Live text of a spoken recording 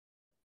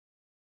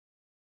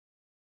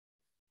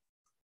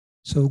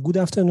So good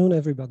afternoon,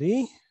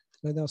 everybody.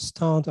 Let us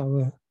start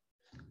our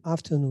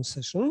afternoon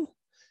session.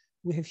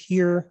 We have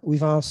here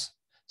with us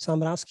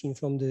Sam Raskin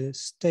from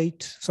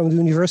the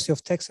University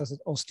of Texas at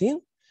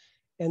Austin,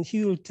 and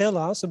he will tell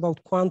us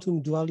about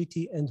quantum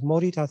duality and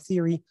Morita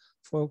theory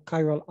for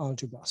chiral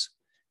algebras.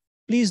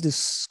 Please, the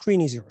screen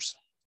is yours.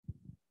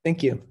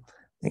 Thank you.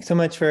 Thanks so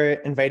much for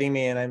inviting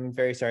me, and I'm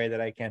very sorry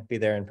that I can't be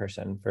there in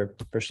person. For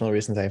personal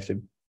reasons, I have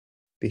to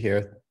be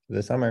here for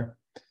the summer.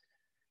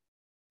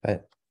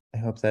 But I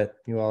hope that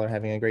you all are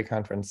having a great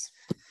conference.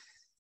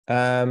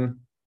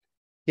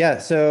 Yeah,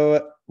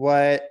 so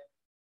what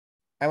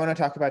I want to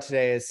talk about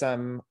today is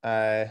some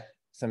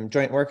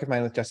joint work of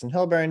mine with Justin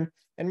Hilburn.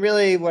 And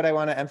really what I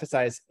want to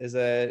emphasize is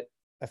a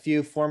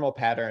few formal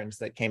patterns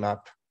that came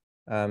up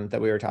that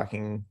we were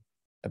talking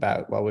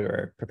about while we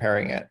were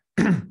preparing it.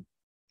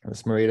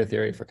 This Morita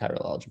theory for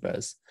chiral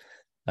algebras.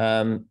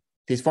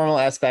 These formal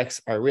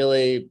aspects are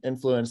really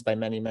influenced by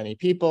many, many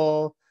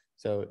people.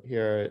 So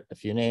here are a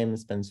few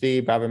names: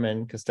 Ben-Zvi,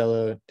 Braverman,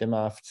 Costello,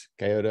 Dimmoft,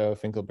 Gaiotto,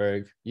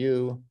 Finkelberg,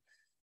 Yu.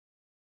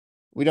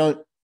 We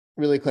don't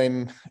really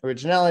claim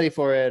originality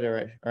for it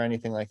or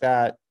anything like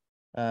that.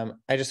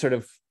 I just sort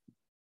of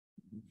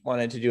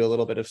wanted to do a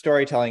little bit of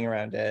storytelling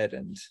around it.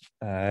 And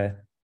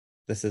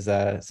this is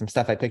some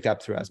stuff I picked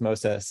up through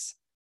osmosis.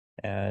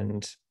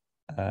 And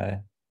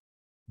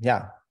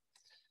yeah.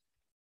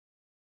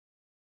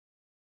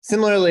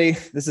 Similarly,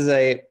 this is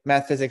a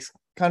math physics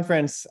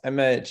conference. I'm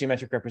a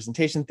geometric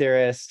representation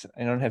theorist.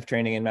 I don't have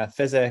training in math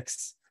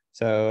physics,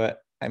 so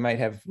I might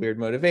have weird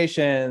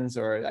motivations,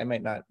 or I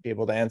might not be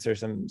able to answer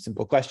some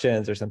simple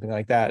questions or something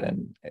like that,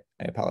 and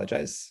I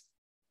apologize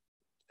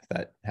if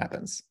that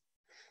happens.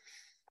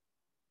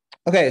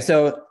 Okay,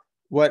 so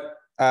what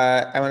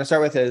I want to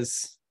start with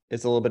is a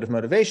little bit of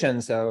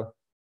motivation. So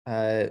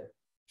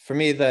for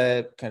me,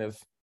 the kind of,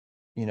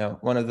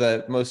 one of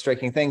the most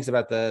striking things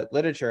about the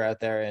literature out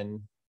there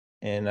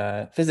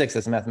in physics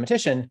as a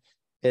mathematician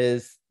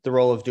is the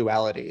role of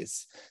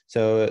dualities.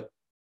 So,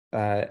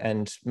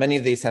 and many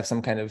of these have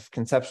some kind of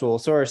conceptual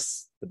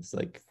source. It's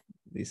like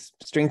these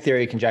string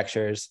theory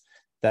conjectures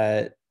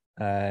that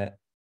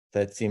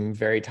seem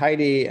very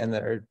tidy and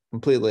that are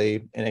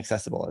completely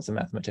inaccessible as a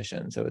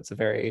mathematician. So it's a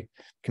very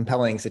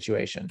compelling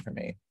situation for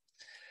me.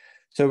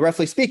 So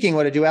roughly speaking,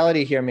 what a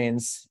duality here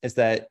means is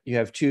that you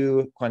have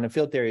two quantum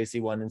field theories,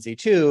 Z1 and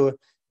Z2,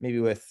 maybe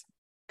with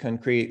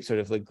concrete sort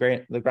of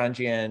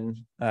Lagrangian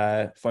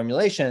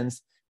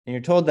formulations. And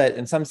you're told that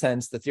in some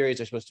sense, the theories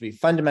are supposed to be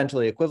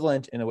fundamentally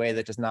equivalent in a way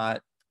that does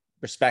not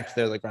respect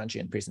their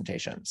Lagrangian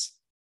presentations.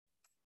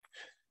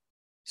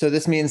 So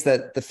this means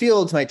that the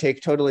fields might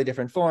take totally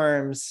different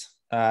forms,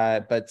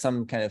 but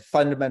some kind of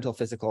fundamental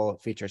physical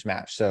features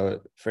match.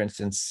 So for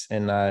instance,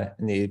 in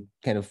the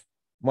kind of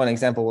one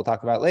example we'll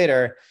talk about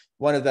later,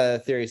 one of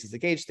the theories is a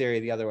gauge theory,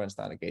 the other one's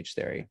not a gauge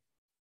theory.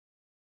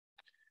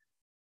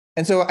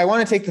 And so I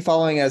want to take the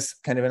following as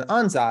kind of an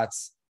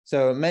ansatz.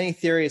 So many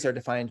theories are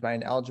defined by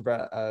an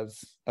algebra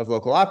of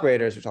local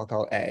operators, which I'll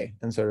call A.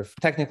 And sort of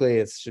technically,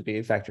 it should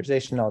be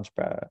factorization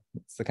algebra.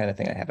 It's the kind of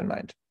thing I have in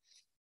mind.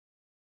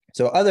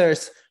 So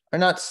others are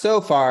not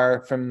so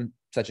far from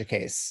such a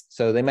case.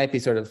 So they might be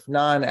sort of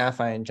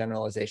non-affine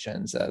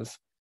generalizations of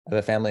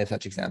a family of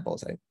such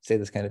examples. I say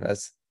this kind of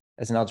as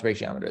an algebraic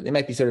geometer. They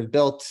might be sort of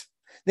built,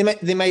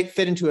 they might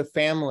fit into a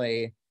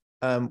family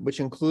which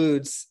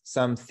includes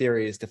some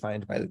theories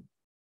defined by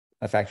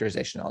a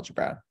factorization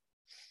algebra.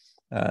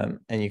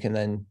 And you can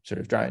then sort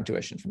of draw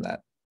intuition from that.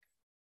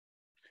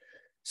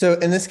 So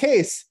in this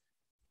case,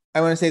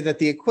 I want to say that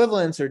the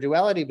equivalence or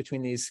duality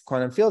between these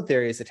quantum field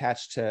theories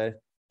attached to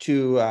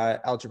two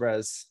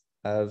algebras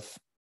of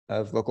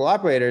local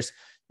operators,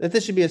 that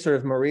this should be a sort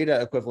of Morita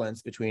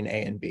equivalence between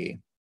A and B.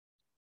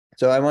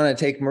 So I want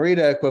to take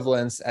Morita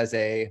equivalence as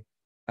a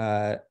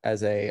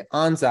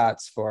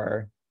ansatz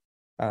for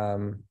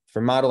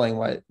modeling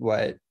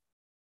what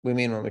we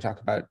mean when we talk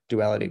about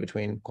duality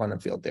between quantum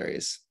field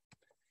theories.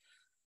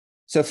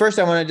 So first,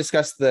 I want to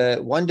discuss the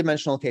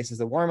one-dimensional case as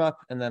a warm-up,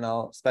 and then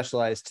I'll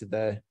specialize to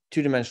the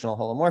two-dimensional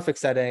holomorphic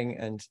setting.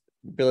 And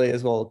really,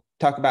 as we'll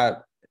talk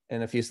about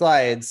in a few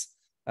slides,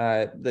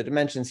 the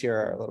dimensions here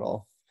are a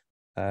little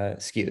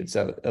skewed.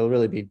 So it'll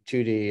really be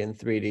 2D and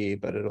 3D,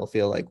 but it'll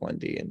feel like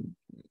 1D and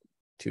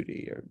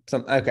 2D or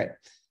something. Okay.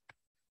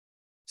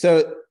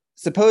 So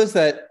suppose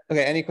that,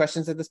 okay, any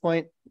questions at this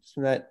point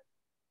from that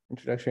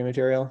introductory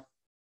material?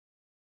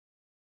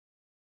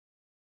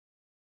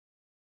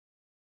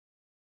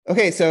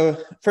 Okay, so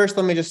first,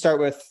 let me just start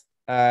with,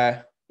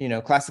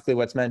 classically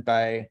what's meant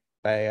by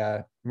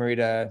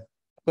Morita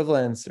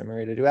equivalence or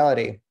Morita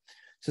duality.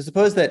 So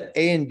suppose that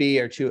A and B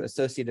are two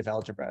associative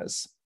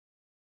algebras.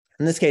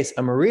 In this case,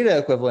 a Morita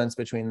equivalence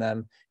between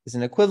them is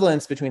an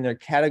equivalence between their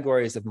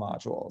categories of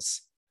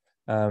modules.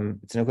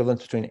 It's an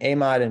equivalence between A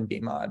mod and B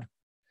mod.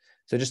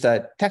 So just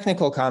a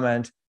technical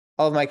comment,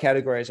 all of my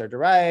categories are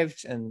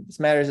derived, and this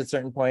matters at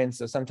certain points.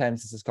 So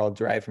sometimes this is called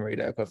derived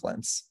Morita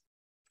equivalence.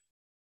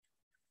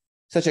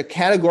 Such a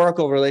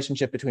categorical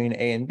relationship between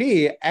A and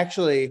B,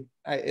 actually,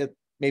 it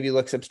maybe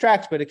looks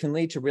abstract, but it can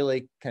lead to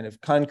really kind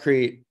of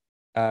concrete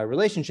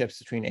relationships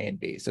between A and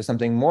B. So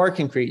something more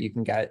concrete you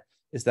can get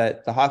is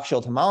that the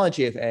Hochschild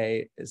homology of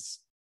A is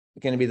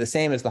going to be the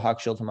same as the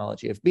Hochschild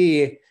homology of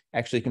B,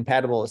 actually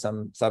compatible with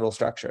some subtle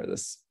structure,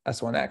 this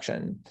S1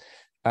 action.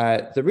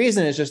 The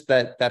reason is just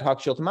that that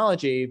Hochschild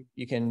homology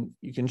you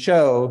can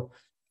show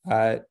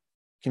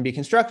can be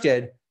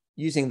constructed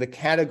using the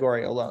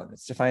category alone.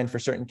 It's defined for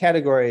certain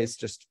categories,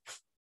 just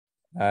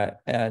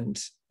and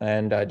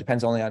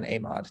depends only on A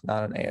mod,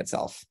 not on A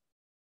itself.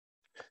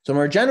 So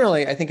more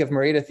generally, I think of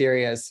Morita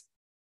theory as,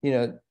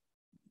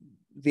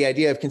 the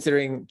idea of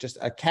considering just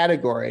a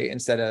category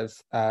instead of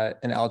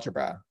an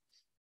algebra.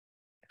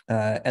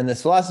 And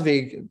this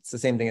philosophy, it's the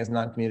same thing as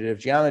non-commutative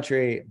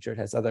geometry. I'm sure it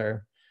has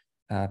other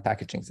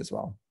packagings as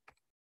well.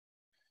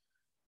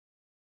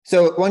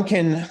 So one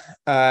can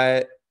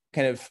kind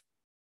of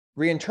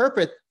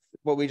reinterpret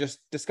what we just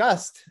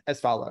discussed as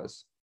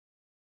follows.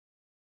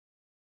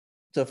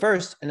 So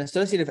first, an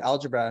associative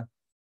algebra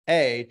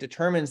A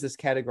determines this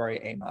category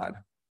A mod,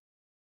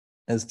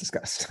 as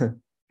discussed.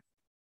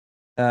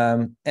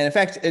 And in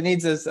fact, I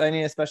need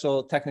a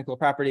special technical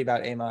property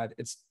about A mod.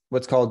 It's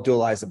what's called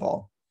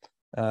dualizable.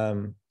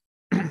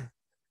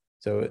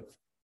 So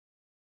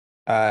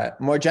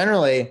more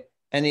generally,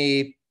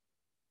 any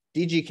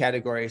DG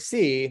category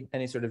C,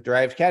 any sort of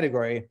derived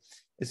category,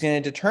 is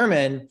going to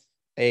determine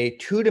a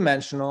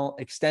two-dimensional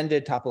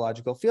extended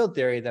topological field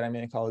theory that I'm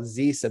going to call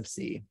Z sub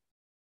C.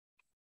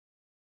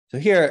 So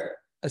here,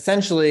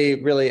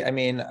 essentially, really, I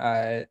mean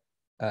that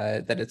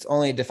it's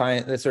only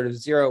defined, the sort of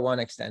 0, 1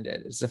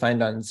 extended. It's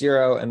defined on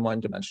 0 and 1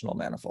 dimensional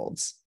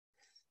manifolds.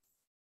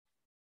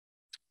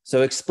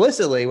 So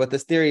explicitly, what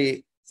this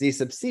theory Z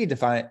sub C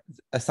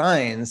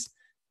assigns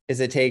is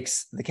it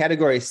takes the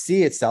category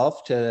C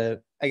itself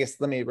to, I guess,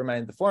 let me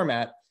remind the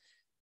format.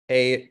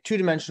 A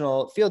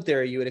two-dimensional field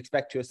theory, you would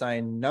expect to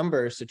assign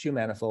numbers to 2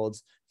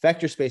 manifolds,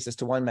 vector spaces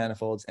to 1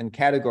 manifolds, and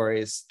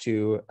categories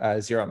to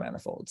 0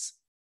 manifolds.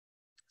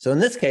 So in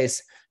this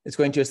case, it's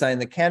going to assign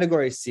the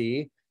category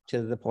C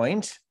to the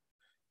point.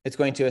 It's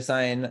going to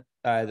assign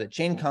the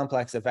chain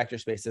complex of vector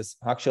spaces,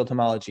 Hochschild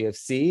homology of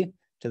C,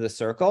 to the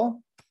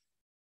circle.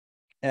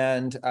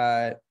 And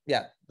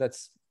yeah,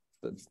 that's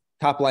the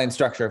top line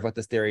structure of what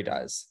this theory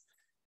does.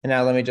 And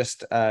now let me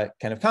just kind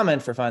of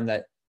comment for fun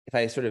that if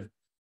I sort of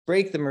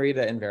break the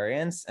Morita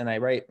invariance and I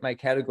write my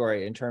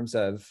category in terms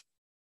of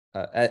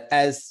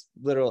as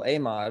literal A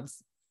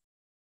mods,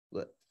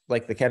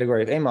 like the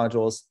category of A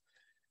modules,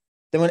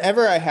 then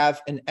whenever I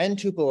have an n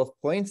tuple of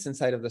points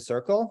inside of the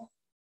circle,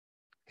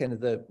 kind of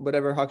the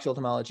whatever Hochschild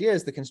homology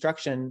is, the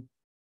construction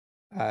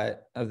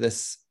of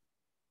this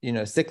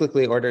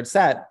cyclically ordered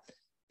set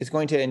is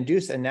going to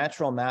induce a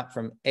natural map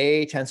from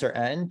A tensor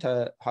n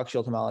to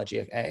Hochschild homology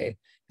of A.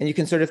 And you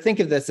can sort of think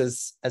of this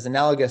as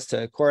analogous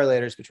to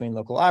correlators between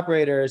local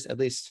operators, at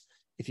least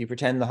if you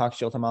pretend the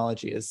Hochschild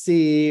homology is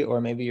C, or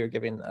maybe you're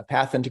giving a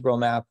path integral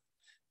map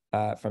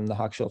from the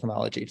Hochschild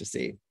homology to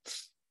C.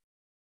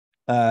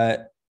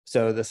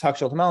 So this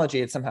Hochschild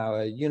homology, it's somehow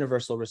a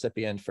universal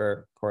recipient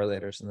for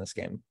correlators in this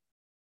game.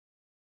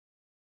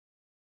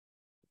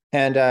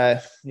 And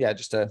yeah,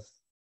 just a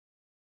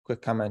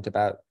quick comment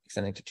about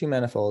extending to 2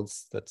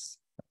 manifolds. That's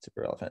not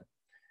super relevant.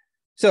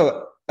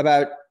 So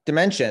about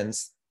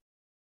dimensions.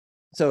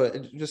 So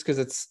just because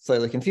it's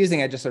slightly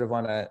confusing, I just sort of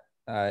want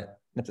to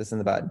nip this in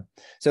the bud.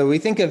 So we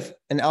think of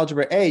an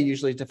algebra A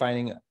usually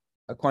defining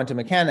a quantum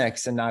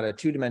mechanics and not a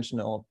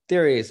two-dimensional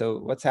theory. So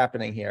what's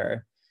happening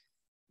here?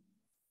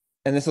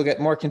 And this will get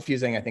more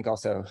confusing, I think,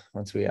 also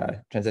once we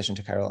transition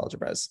to chiral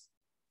algebras.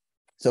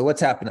 So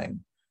what's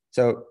happening?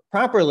 So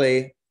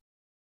properly,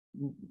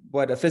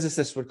 what a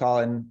physicist would call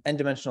an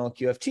n-dimensional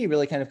QFT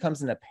really kind of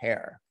comes in a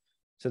pair.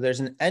 So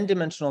there's an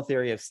n-dimensional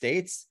theory of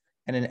states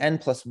and an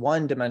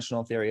n+1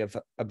 dimensional theory of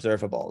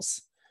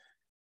observables.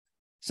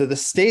 So the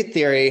state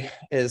theory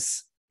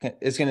is going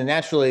to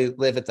naturally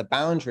live at the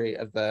boundary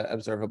of the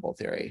observable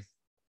theory.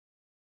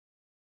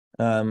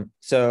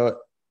 So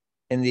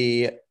in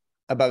the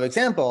above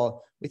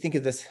example, we think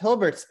of this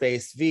Hilbert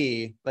space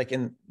V, like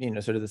in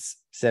sort of this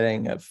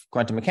setting of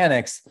quantum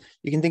mechanics.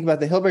 You can think about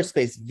the Hilbert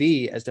space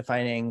V as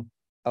defining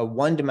a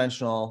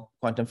one-dimensional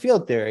quantum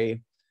field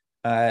theory.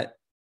 The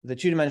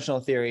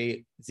two-dimensional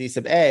theory Z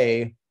sub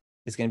A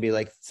is going to be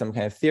like some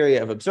kind of theory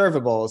of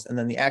observables, and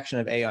then the action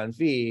of A on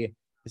V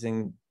is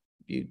in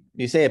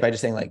you say it by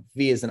just saying like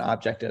V is an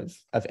object of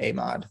A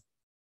mod.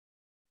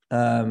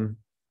 Yeah.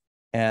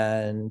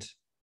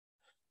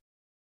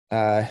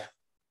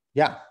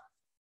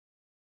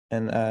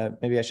 And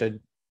maybe I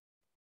should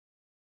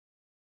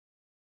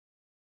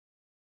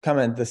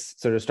comment this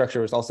sort of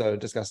structure was also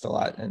discussed a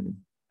lot in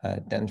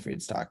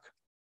Denfried's talk.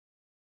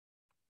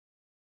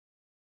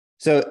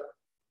 So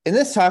in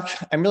this talk,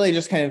 I'm really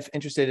just kind of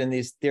interested in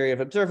these theory of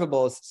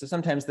observables. So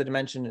sometimes the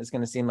dimension is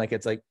going to seem like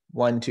it's like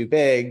 1 too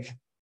big.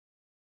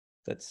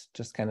 That's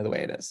just kind of the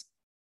way it is.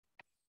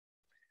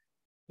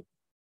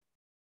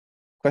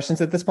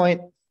 Questions at this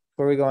point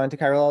before we go on to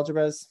chiral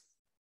algebras?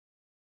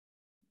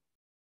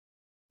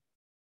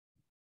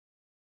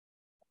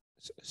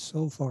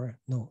 So far,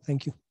 no,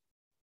 thank you.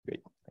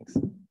 Great, thanks.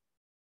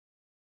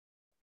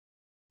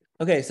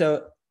 Okay,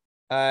 so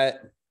I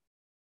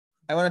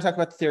want to talk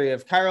about the theory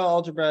of chiral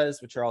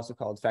algebras, which are also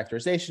called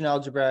factorization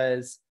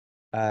algebras,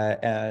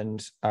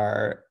 and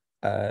are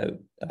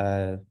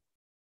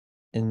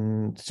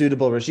in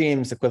suitable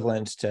regimes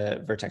equivalent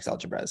to vertex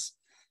algebras.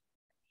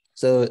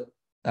 So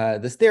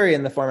this theory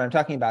in the form I'm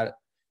talking about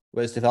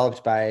was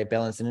developed by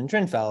Beilinson and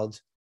Drinfeld.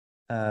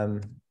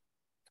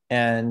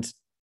 And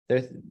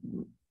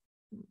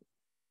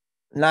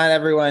not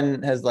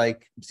everyone has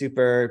like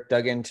super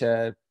dug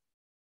into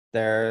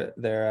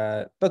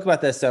their book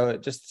about this. So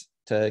just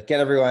to get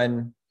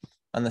everyone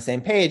on the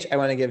same page, I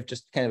want to give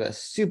just kind of a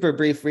super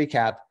brief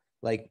recap,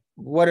 like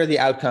what are the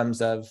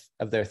outcomes of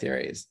their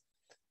theories?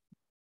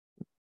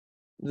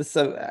 This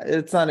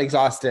it's not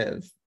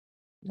exhaustive.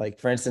 Like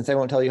for instance, I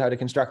won't tell you how to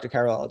construct a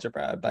chiral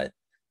algebra, but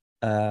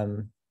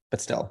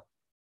still,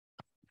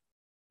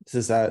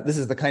 this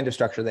is the kind of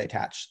structure they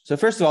attach. So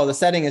first of all, the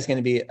setting is going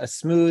to be a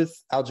smooth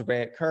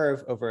algebraic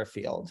curve over a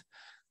field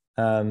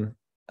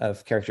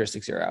of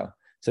characteristic 0.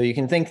 So you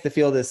can think the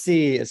field is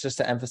C. It's just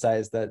to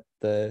emphasize that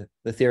the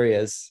theory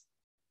is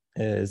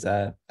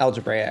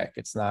algebraic.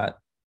 It's not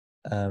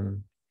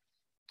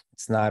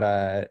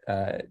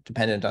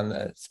dependent on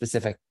the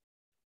specific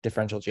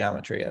differential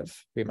geometry of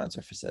Riemann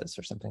surfaces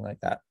or something like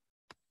that.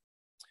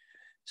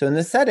 So in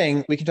this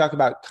setting, we can talk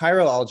about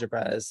chiral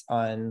algebras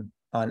on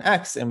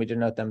X, and we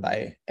denote them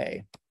by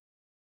A.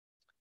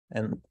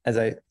 And as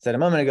I said a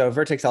moment ago,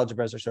 vertex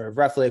algebras are sort of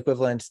roughly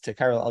equivalent to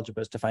chiral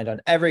algebras defined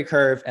on every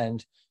curve,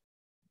 and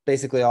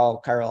basically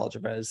all chiral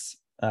algebras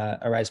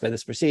arise by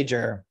this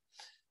procedure,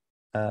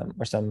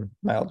 or some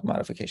mild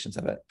modifications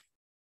of it.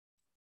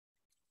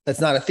 That's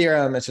not a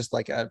theorem, it's just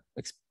like a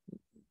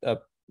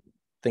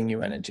thing you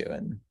run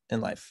into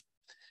in life.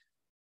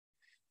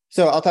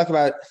 So I'll talk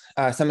about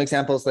some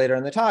examples later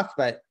in the talk,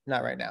 but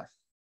not right now.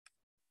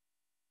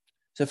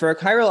 So for a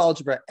chiral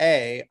algebra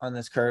A on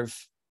this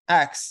curve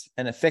X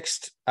and a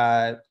fixed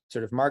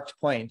sort of marked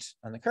point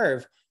on the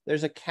curve,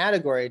 there's a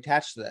category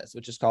attached to this,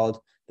 which is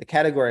called the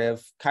category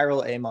of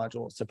chiral A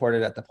modules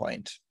supported at the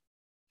point.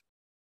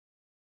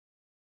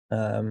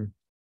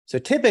 So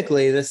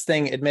typically, this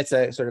thing admits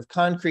a sort of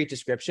concrete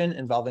description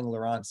involving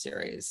Laurent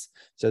series.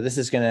 So this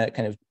is going to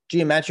kind of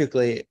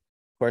geometrically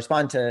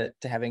correspond to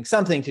having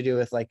something to do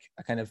with like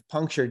a kind of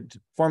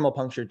formal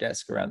punctured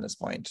disk around this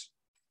point.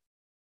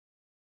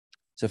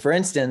 So for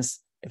instance,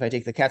 if I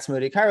take the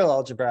Kac-Moody chiral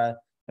algebra,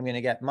 I'm going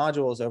to get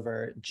modules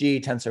over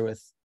G tensor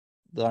with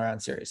the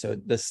Laurent series. So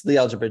this Lie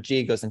algebra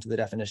G goes into the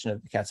definition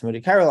of the Kac-Moody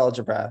chiral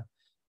algebra.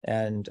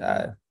 And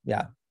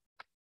yeah.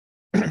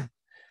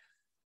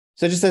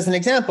 So just as an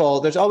example,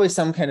 there's always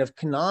some kind of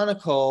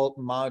canonical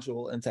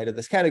module inside of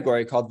this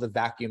category called the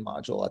vacuum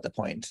module at the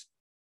point.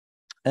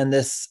 And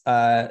this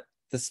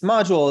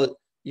module,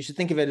 you should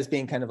think of it as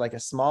being kind of like a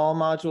small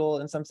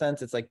module in some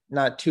sense. It's like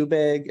not too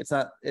big.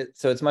 So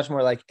it's much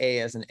more like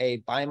A as an A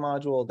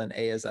bimodule than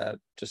A as a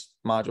just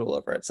module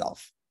over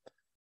itself.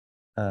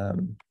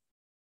 So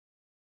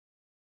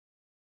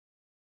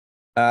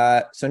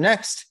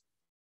next,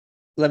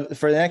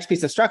 for the next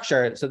piece of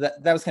structure, so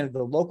that was kind of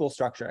the local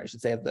structure, I should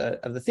say, of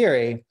the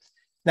theory.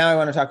 Now I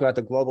want to talk about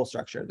the global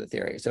structure of the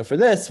theory. So for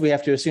this, we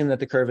have to assume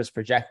that the curve is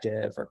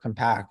projective or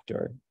compact,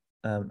 or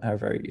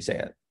however you say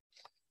it.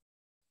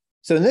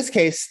 So in this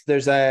case,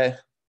 there's so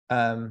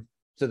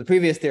the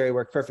previous theory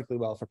worked perfectly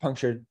well for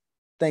punctured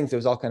things. It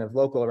was all kind of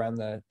local around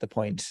the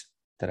point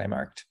that I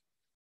marked.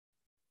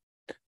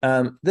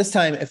 This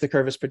time, if the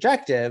curve is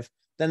projective,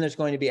 then there's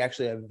going to be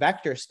actually a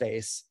vector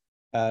space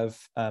of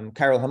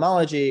chiral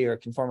homology or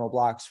conformal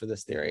blocks for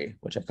this theory,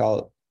 which I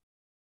call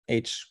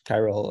H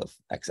chiral of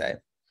XA.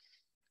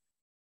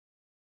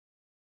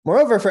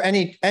 Moreover, for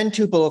any n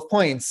tuple of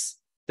points,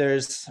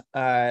 there's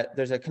a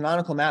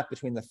canonical map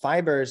between the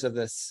fibers of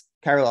this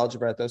chiral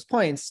algebra at those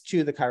points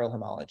to the chiral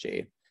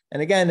homology.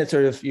 And again, it's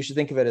sort of, you should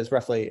think of it as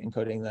roughly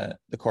encoding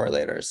the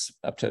correlators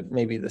up to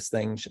maybe this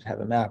thing should have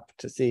a map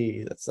to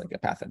C that's like a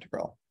path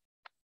integral.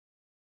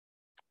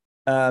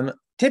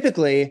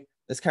 Typically,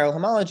 this chiral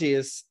homology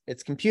it's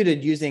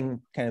computed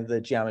using kind of the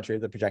geometry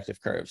of the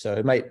projective curve. So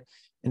it might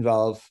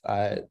involve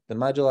the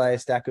moduli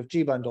stack of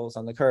G bundles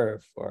on the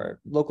curve, or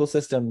local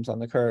systems on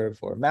the curve,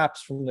 or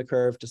maps from the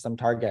curve to some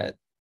target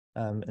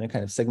in a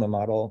kind of sigma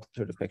model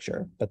sort of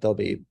picture. But there'll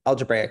be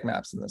algebraic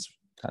maps in this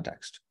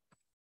context.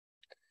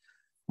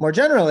 More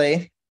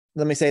generally,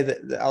 let me say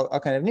that I'll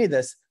kind of need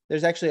this.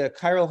 There's actually a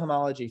chiral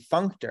homology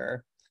functor,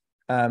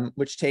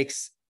 which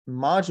takes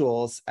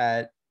modules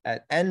at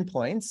n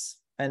points,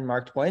 n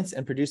marked points,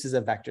 and produces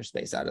a vector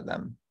space out of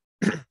them.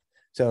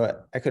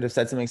 So I could have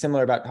said something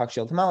similar about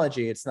Hochschild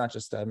homology. It's not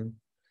just a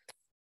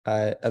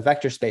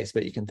vector space,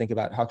 but you can think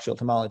about Hochschild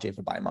homology of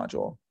a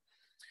bimodule.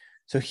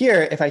 So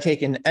here, if I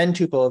take an n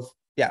tuple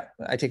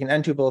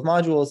of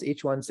modules,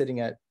 each one sitting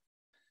at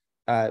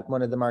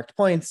one of the marked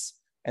points,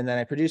 and then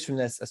I produce from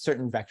this a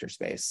certain vector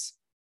space.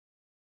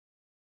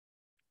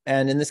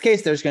 And in this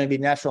case, there's going to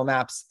be natural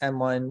maps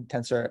M1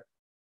 tensor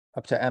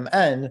up to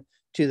Mn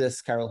to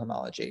this chiral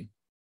homology.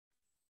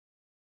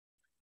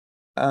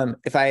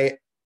 If I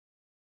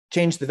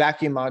change the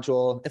vacuum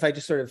module, if I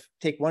just sort of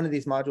take one of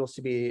these modules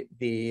to be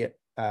the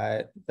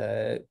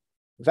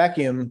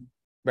vacuum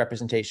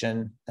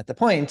representation at the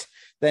point,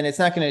 then it's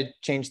not going to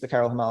change the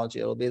chiral homology.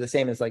 It'll be the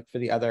same as like for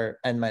the other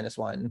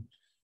n-1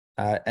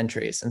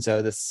 entries. And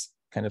so this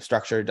kind of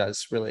structure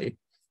does really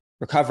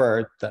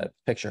recover the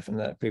picture from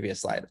the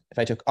previous slide. If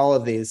I took all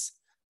of these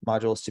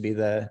modules to be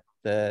the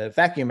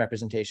vacuum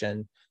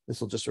representation, this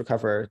will just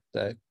recover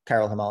the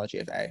chiral homology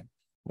of A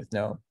with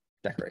no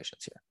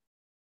decorations here.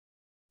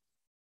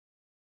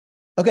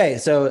 Okay,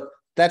 so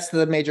that's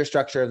the major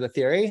structure of the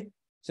theory.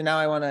 So now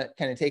I want to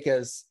kind of take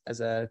as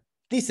a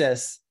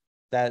thesis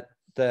that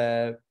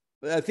the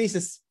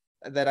thesis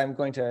that I'm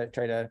going to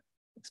try to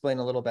explain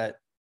a little bit.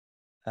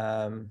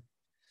 I want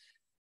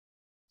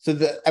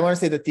to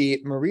say that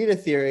the Morita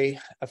theory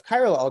of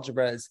chiral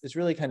algebras is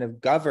really kind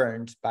of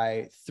governed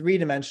by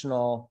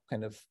three-dimensional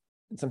kind of,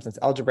 in some sense,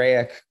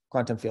 algebraic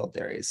quantum field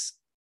theories.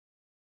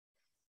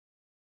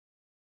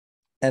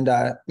 And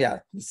yeah,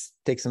 this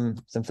takes some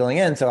filling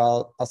in,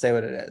 so I'll say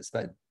what it is,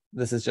 but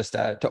this is just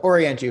to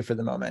orient you for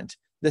the moment.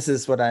 This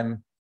is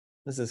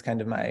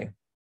kind of my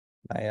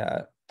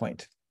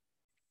point.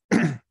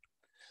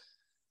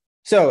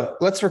 So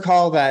let's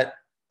recall that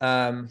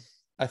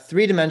a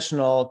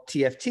three-dimensional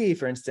TFT,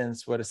 for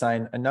instance, would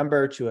assign a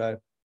number to a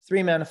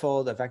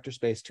 3-manifold, a vector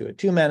space to a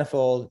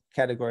 2-manifold,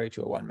 category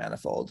to a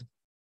 1-manifold.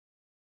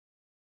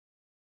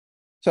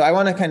 So I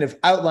want to kind of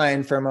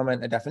outline for a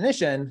moment a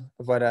definition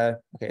of what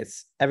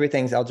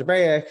everything's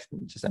algebraic.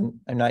 Just I'm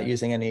not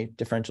using any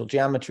differential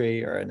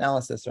geometry or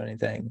analysis or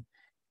anything.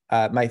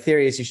 My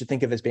theory is you should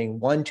think of it as being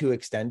 1-2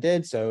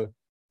 extended, so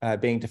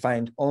being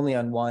defined only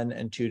on 1-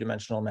 and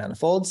 2-dimensional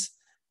manifolds.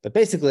 But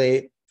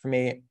basically, for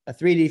me, a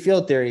 3D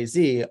field theory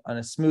Z on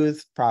a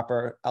smooth,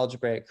 proper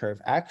algebraic curve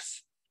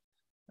X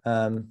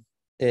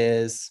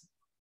is,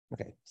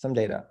 some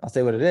data. I'll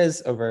say what it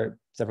is over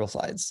several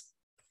slides.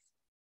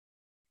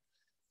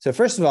 So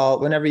first of all,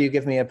 whenever you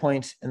give me a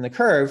point in the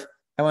curve,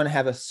 I want to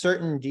have a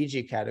certain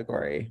DG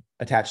category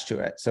attached to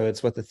it. So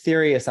it's what the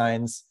theory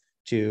assigns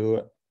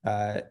to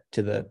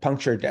the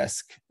puncture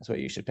disk is what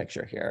you should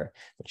picture here,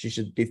 which you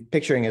should be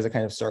picturing as a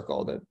kind of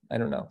circle that, I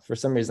don't know, for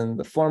some reason,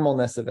 the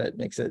formalness of it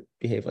makes it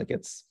behave like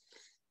it's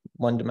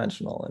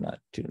one-dimensional and not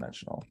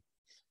two-dimensional,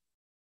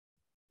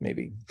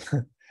 maybe.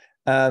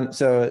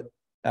 So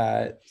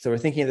we're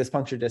thinking of this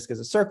puncture disk as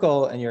a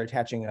circle, and you're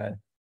attaching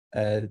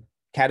a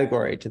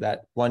category to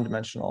that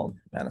one-dimensional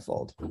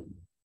manifold.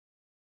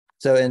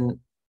 So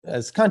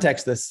as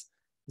context, this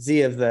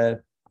Z of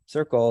the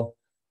circle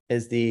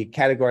is the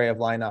category of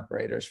line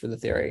operators for the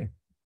theory.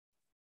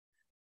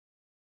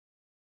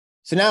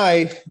 So now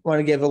I want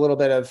to give a little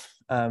bit of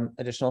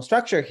additional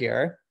structure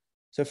here.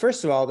 So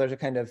first of all, there's a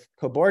kind of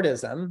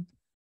cobordism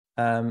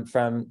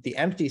from the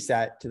empty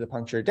set to the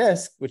puncture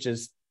disk, which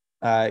is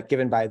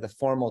given by the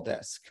formal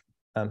disk.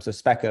 So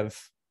spec of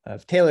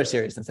Taylor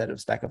series instead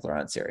of spec of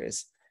Laurent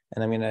series.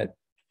 And I'm going to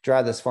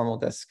draw this formal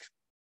disk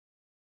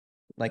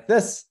like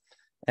this.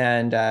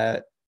 And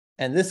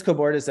this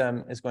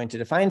cobordism is going to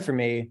define for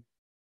me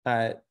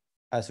a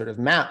sort of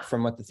map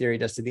from what the theory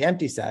does to the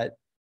empty set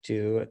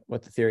to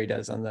what the theory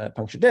does on the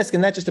puncture disk.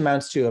 And that just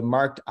amounts to a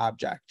marked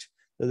object.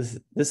 So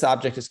this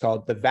object is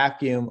called the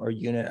vacuum or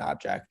unit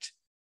object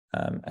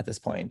at this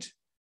point,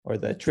 or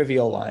the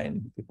trivial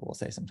line, people will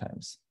say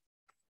sometimes.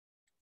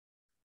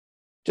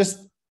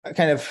 Just a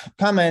kind of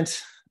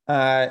comment.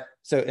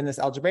 So in this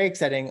algebraic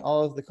setting,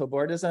 all of the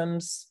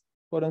cobordisms,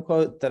 quote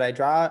unquote, that I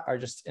draw are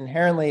just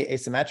inherently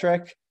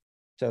asymmetric.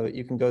 So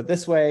you can go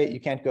this way, you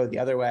can't go the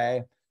other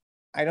way.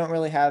 I don't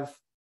really have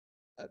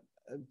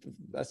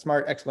a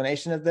smart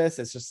explanation of this.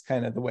 It's just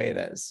kind of the way it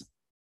is.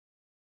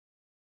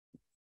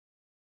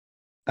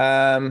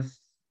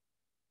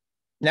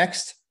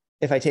 Next,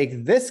 if I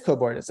take this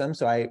cobordism,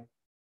 so I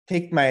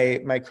take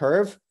my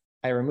curve,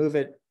 I remove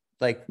it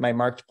like my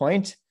marked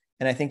point,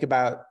 and I think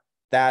about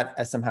that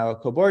as somehow a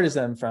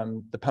cobordism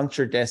from the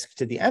puncture disk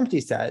to the empty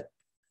set,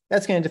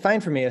 that's going to define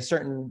for me a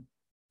certain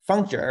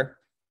functor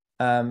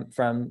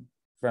from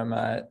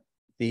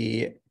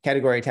the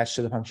category attached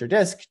to the puncture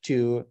disk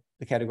to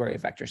the category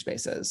of vector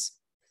spaces.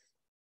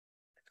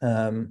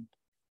 Same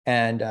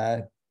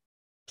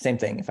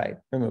thing if I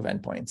remove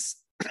endpoints.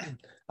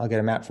 I'll get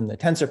a map from the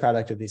tensor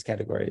product of these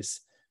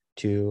categories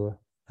to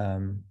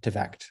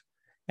vect.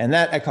 And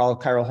that I call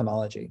chiral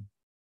homology.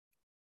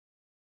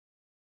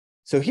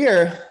 So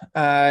here,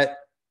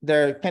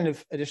 there are kind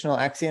of additional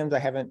axioms I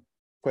haven't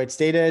quite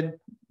stated.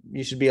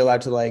 You should be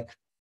allowed to like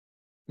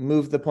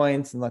move the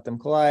points and let them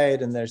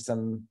collide. And there's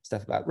some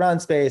stuff about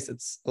round space.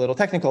 It's a little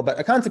technical, but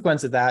a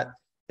consequence of that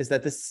is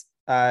that this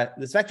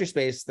vector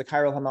space, the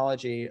chiral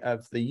homology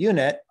of the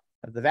unit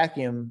of the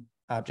vacuum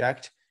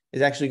object,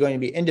 is actually going to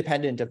be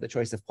independent of the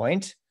choice of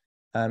point.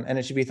 And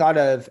it should be thought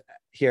of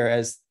here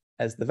as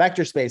the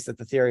vector space that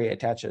the theory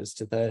attaches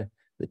to the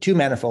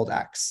two-manifold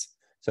X.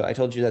 So I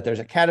told you that there's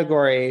a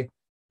category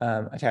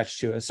attached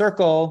to a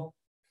circle,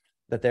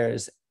 that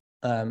there's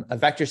a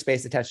vector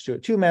space attached to a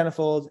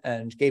two-manifold,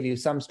 and gave you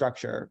some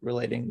structure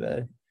relating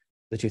the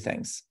two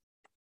things.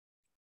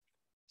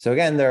 So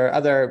again, there are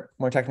other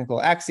more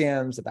technical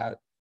axioms about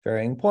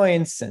varying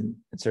points and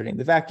inserting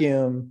the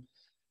vacuum,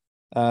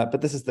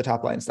 but this is the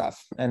top line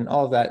stuff. And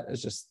all of that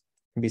is just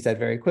can be said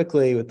very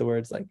quickly with the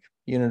words like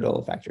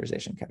unital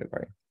factorization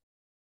category.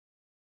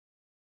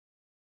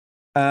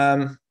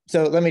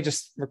 So let me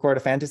just record a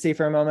fantasy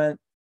for a moment.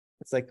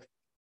 It's like,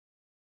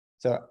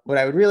 so what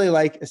I would really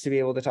like is to be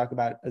able to talk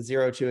about a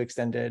 0-2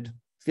 extended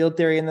field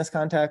theory in this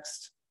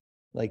context,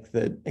 like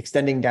the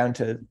extending down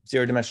to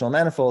zero-dimensional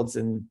manifolds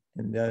in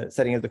the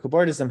setting of the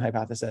cobordism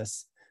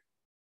hypothesis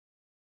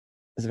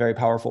is a very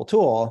powerful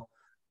tool.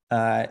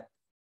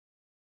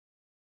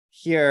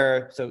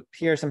 Here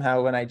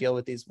somehow when I deal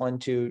with these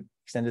 1-2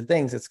 extended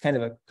things, it's kind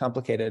of a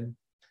complicated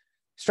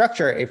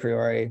structure a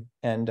priori,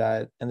 and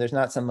there's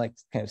not some like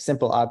kind of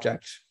simple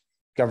object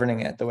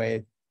governing it the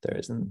way there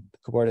is in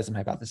the cobordism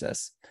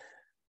hypothesis.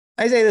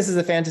 I say this is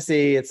a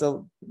fantasy.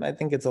 I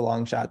think it's a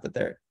long shot that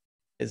there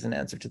is an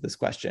answer to this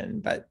question,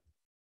 but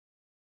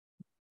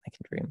I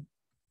can dream.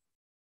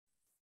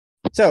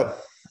 So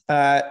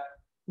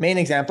main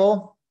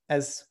example,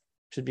 as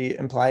should be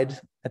implied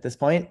at this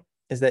point,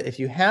 is that if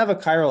you have a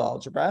chiral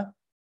algebra,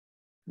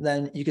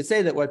 then you could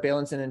say that what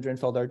Beilinson and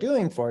Drinfeld are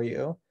doing for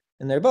you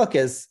in their book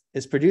is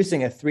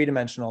producing a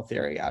three-dimensional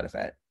theory out of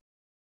it,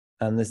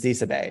 the Z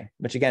sub A,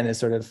 which again is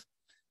sort of,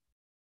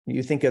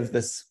 you think of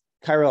this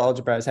chiral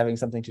algebra as having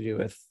something to do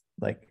with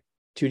like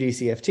 2D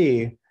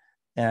CFT,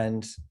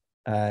 and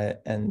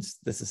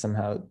this is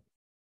somehow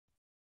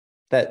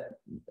that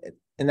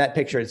in that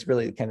picture, it's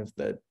really kind of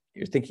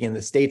you're thinking in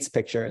the states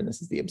picture, and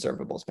this is the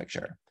observables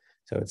picture.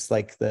 So it's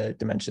like the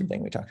dimension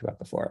thing we talked about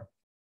before.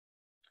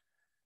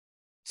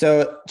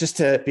 So just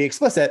to be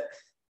explicit,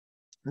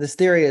 this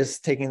theory is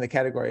taking the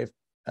category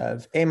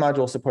of A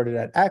module supported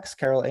at X,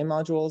 chiral A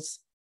modules,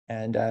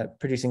 and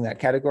producing that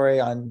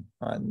category on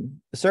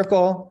the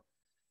circle.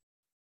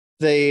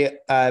 The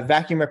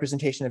vacuum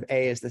representation of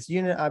A is this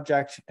unit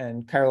object,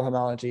 and chiral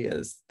homology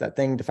is that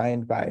thing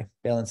defined by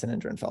Beilinson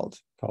and Drinfeld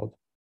called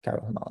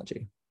chiral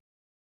homology.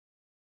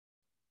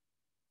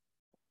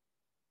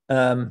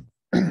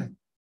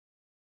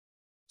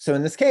 So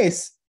in this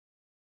case,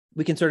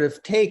 we can sort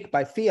of take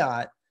by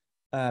fiat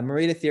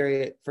Morita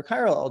theory for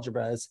chiral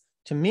algebras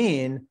to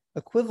mean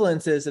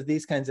equivalences of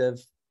these kinds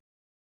of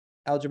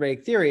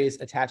algebraic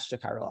theories attached to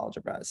chiral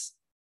algebras.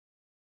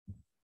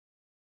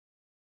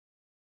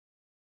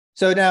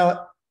 So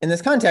now, in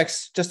this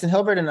context, Justin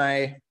Hilburn and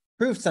I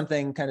proved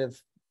something kind of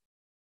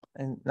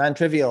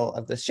non-trivial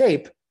of this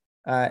shape,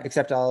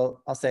 except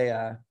I'll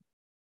say,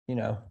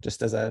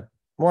 just as a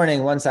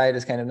warning, one side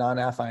is kind of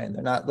non-affine.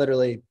 They're not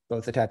literally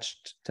both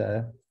attached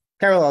to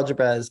chiral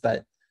algebras,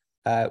 but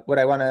what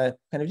I want to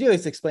kind of do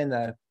is explain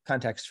the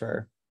context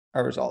for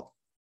our result.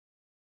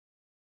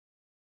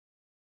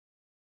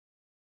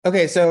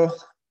 Okay, so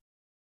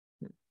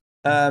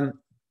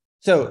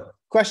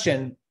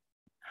question: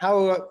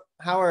 how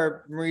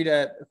are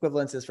Morita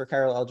equivalences for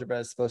chiral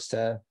algebras supposed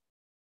to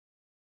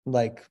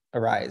like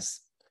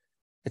arise?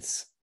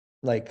 It's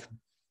like,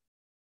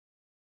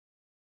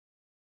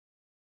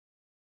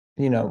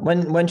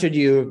 when should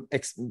you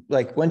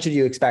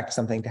expect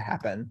something to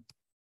happen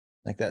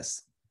like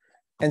this?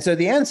 And so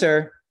the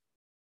answer,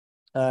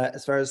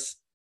 as far as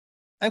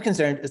I'm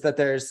concerned, is that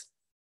there's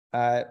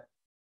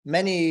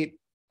many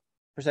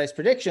precise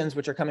predictions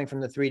which are coming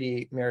from the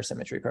 3D mirror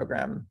symmetry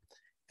program.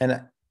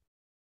 And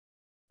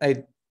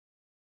I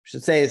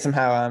should say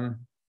somehow,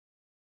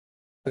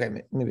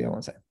 okay, maybe I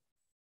won't say.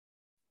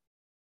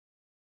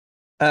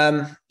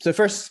 So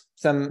first,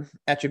 some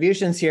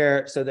attributions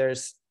here. So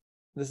this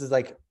is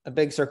like a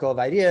big circle of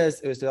ideas.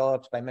 It was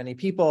developed by many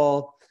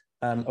people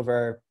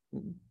over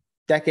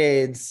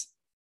decades,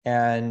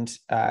 and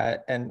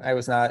I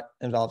was not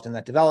involved in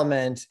that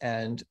development,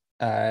 and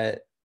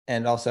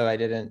also I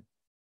didn't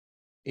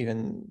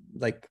even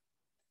like.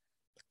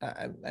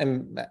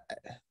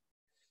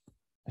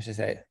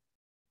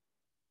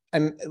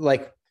 I'm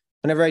like,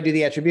 whenever I do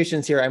the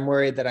attributions here, I'm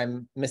worried that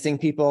I'm missing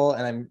people,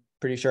 and I'm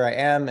pretty sure I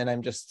am, and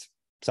I'm just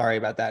sorry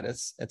about that.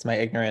 It's my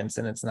ignorance,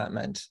 and it's not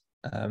meant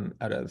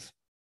out of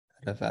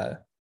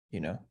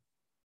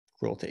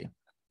cruelty.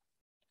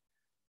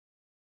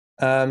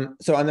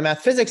 So on the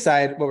math physics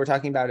side, what we're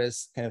talking about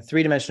is kind of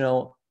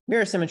three-dimensional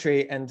mirror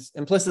symmetry, and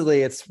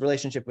implicitly its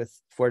relationship with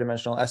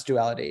four-dimensional S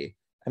duality.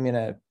 I'm going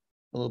to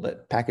a little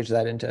bit package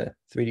that into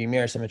 3D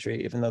mirror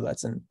symmetry, even though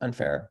that's an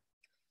unfair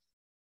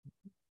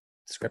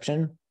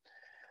description.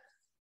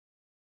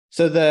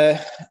 So the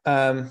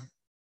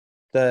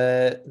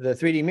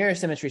 3D mirror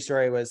symmetry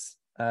story was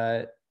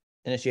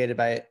initiated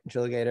by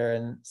Drilligator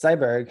and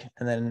Seiberg,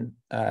 and then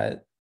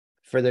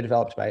further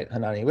developed by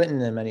Hanani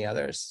Witten and many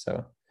others.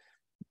 So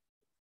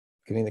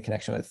giving the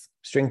connection with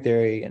string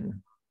theory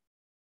and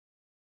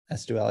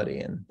S duality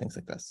and things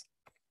like this.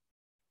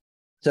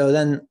 So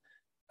then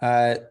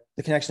the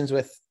connections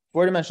with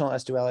four-dimensional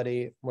S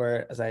duality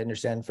were, as I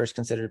understand, first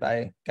considered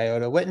by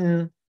Guyotto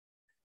Witten,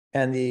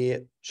 and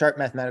the sharp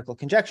mathematical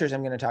conjectures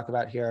I'm going to talk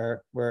about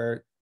here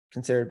were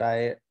considered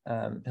by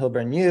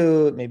Hilburn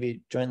Yu,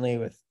 maybe jointly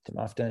with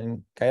Timofta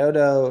and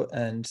Guyotto,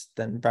 and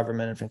then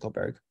Braverman and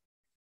Finkelberg.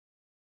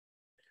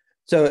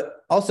 So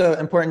also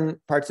important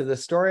parts of the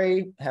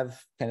story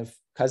have kind of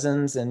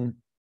cousins in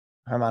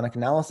harmonic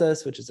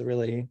analysis, which is a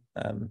really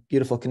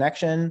beautiful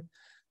connection.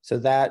 So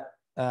that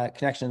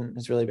connection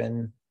has really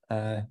been,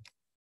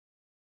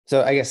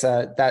 so I guess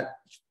that,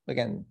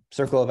 again,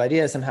 circle of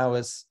ideas somehow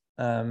was,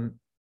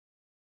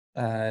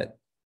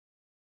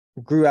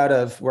 grew out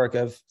of work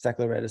of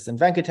Sekler-Redis and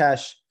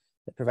Venkatesh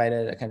that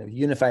provided a kind of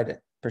unified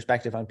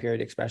perspective on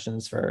period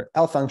expressions for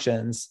L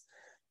functions.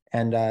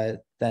 And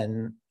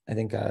then I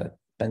think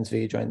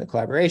Ben-Zvi joined the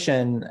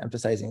collaboration,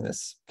 emphasizing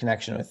this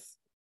connection with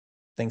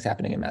things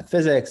happening in math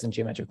physics and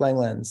geometric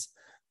Langlands.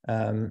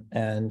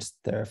 And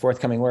their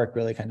forthcoming work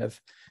really kind of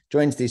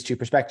joins these two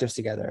perspectives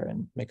together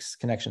and makes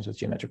connections with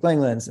geometric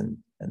Langlands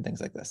and things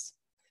like this.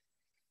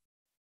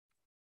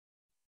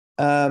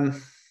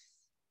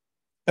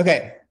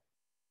 Okay,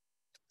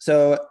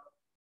 so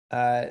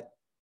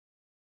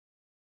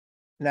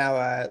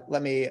now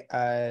let me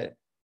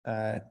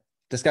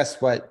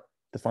discuss what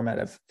the format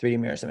of 3D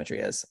mirror symmetry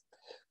is.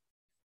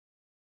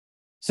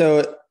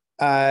 So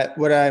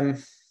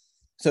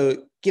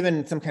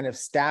given some kind of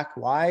stack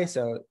Y,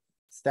 so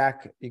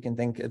stack, you can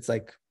think it's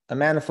like a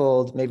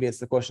manifold, maybe it's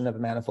the quotient of a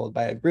manifold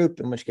by a group,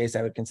 in which case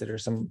I would consider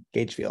some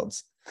gauge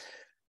fields.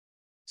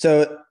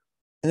 So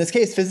in this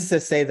case,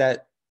 physicists say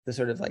that the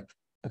sort of like,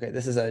 okay,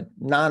 this is a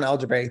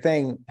non-algebraic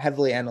thing,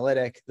 heavily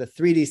analytic. The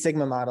 3D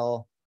sigma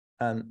model,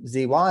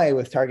 ZY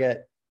with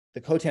target,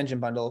 the cotangent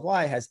bundle of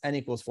Y has n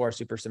equals 4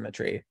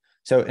 supersymmetry.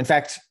 So in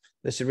fact,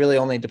 this should really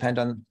only depend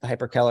on the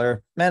hyperkähler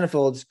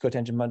manifolds,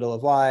 cotangent bundle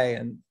of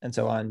Y, and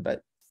so on.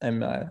 But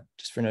I'm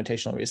just for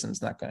notational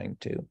reasons not going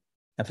to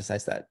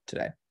emphasize that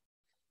today.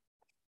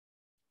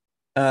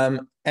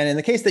 And in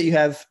the case that you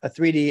have a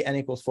 3D n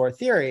equals 4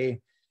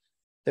 theory,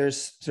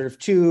 there's sort of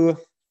two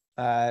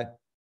of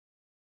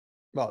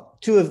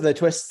the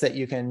twists that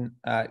you can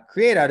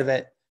create out of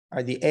it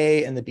are the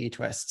A and the B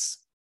twists.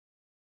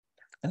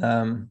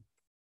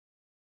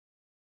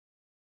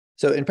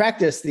 So in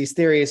practice, these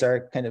theories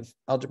are kind of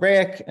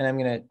algebraic, and I'm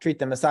going to treat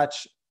them as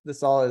such.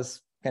 This all is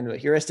kind of a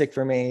heuristic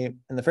for me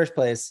in the first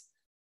place.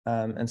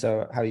 And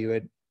so how you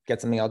would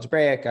get something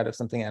algebraic out of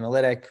something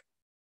analytic,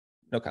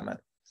 no comment.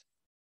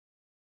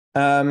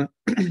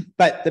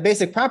 But the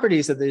basic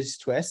properties of these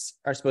twists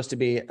are supposed to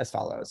be as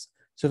follows.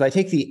 So if I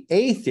take the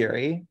A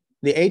theory,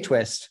 the A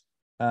twist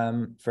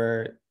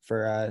for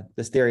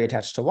this theory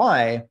attached to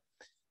Y,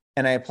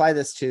 and I apply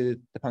this to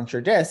the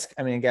puncture disk,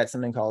 I'm going to get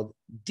something called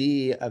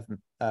D of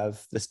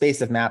the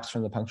space of maps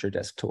from the puncture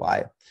disk to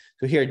Y.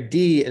 So here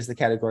D is the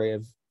category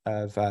of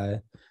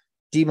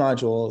D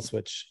modules,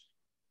 which,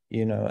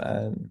 you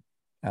know,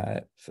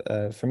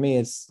 for me,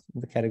 it's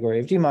the category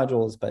of D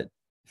modules, but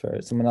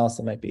for someone else,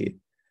 it might be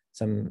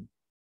some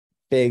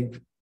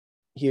big,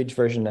 huge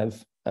version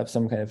of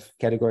some kind of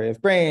category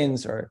of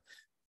brains or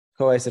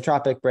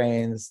coisotropic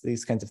brains.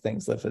 These kinds of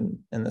things live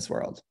in this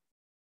world.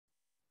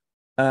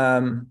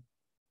 And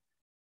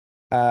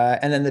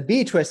then the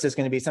B twist is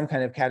going to be some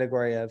kind of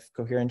category of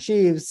coherent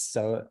sheaves.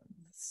 So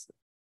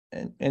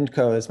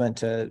INCO is meant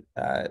to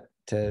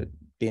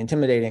be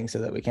intimidating so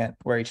that we can't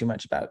worry too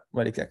much about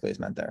what exactly is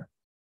meant there.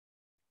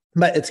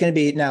 But it's going to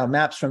be now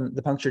maps from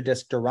the puncture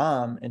disk to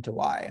RAM into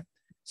Y.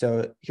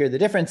 So here the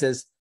difference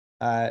is,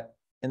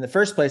 in the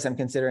first place, I'm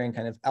considering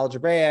kind of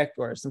algebraic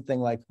or something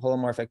like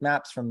holomorphic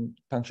maps from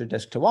puncture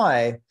disk to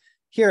Y.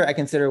 Here I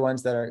consider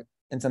ones that are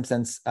in some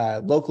sense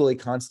locally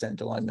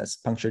constant along this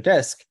puncture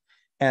disk.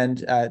 And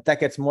that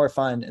gets more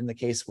fun in the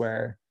case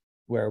where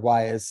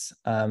Y is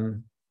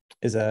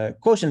a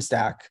quotient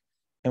stack,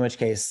 in which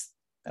case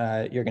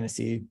you're going to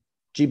see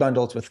G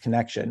bundles with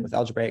connection, with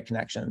algebraic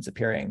connections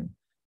appearing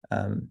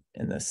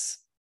in this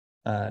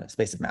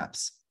space of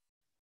maps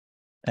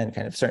and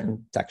kind of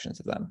certain sections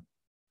of them.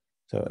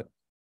 So,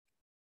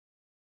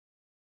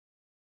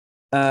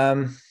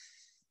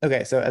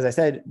 okay, so as I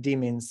said, D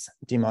means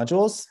D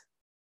modules.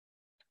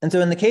 And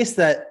so in the case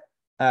that,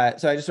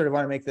 so I just sort of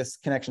want to make this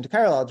connection to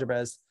chiral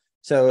algebras.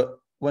 So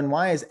when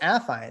Y is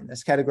affine,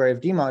 this category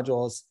of D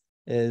modules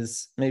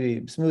is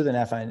maybe smooth and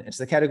affine. It's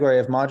the category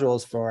of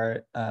modules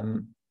for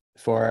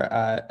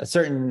a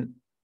certain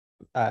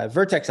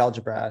vertex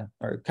algebra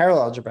or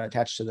chiral algebra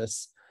attached to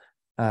this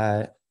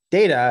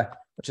data,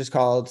 which is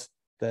called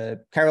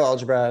the chiral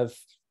algebra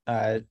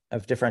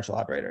of differential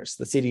operators,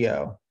 the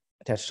CDO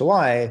attached to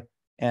Y,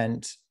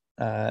 and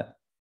a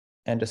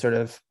sort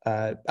of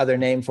other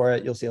name for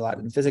it you'll see a lot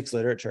in physics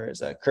literature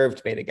is a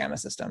curved beta gamma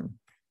system.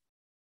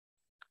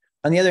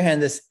 On the other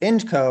hand, this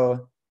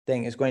INCO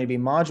thing is going to be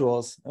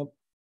modules. Oh,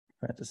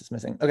 parenthesis is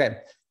missing. Okay,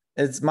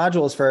 it's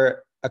modules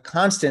for a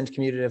constant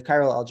commutative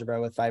chiral algebra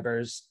with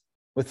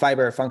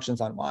fiber functions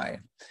on Y.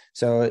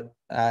 So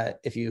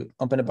if you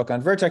open a book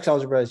on vertex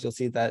algebras, you'll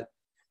see that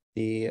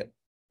the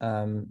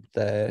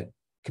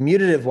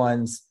commutative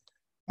ones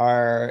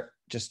are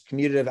just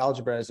commutative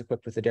algebras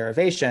equipped with a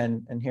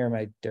derivation. And here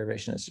my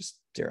derivation is just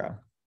 0.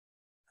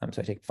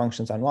 So I take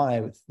functions on Y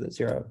with the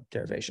 0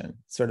 derivation.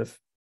 It's sort of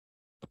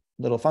a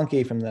little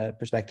funky from the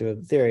perspective of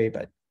the theory,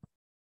 but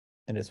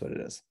it is what it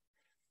is.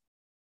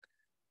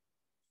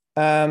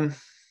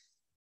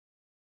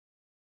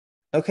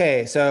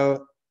 Okay,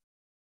 so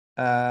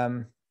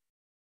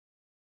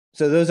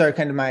those are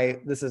kind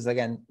of this is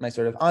again my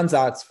sort of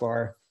ansatz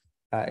for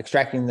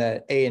extracting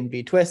the A and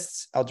B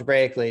twists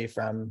algebraically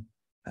from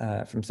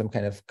some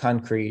kind of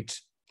concrete,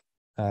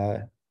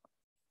 like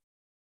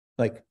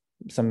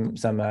some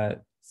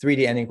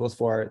 3D n equals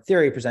 4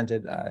 theory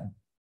presented,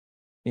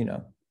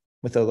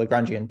 with a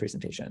Lagrangian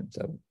presentation.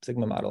 So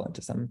sigma model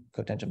into some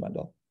cotangent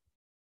bundle.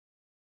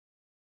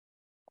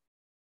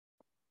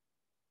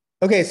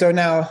 Okay, so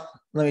now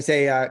let me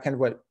say kind of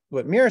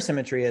what mirror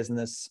symmetry is in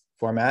this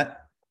format.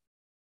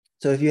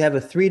 So if you have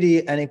a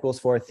 3D n equals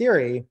 4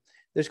 theory,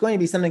 there's going to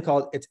be something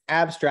called its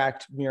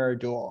abstract mirror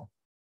dual,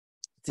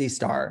 Z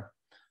star.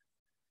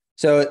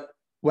 So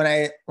when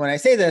I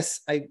say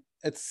this,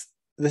 it's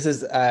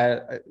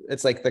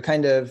like the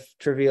kind of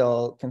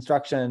trivial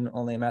construction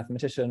only a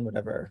mathematician would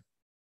ever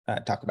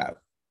talk about,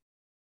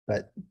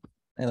 but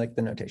I like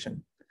the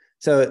notation.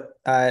 So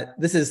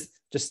this is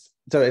just,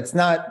 so it's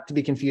not to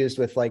be confused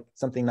with like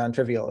something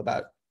non-trivial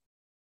about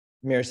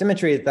mirror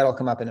symmetry. That'll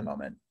come up in a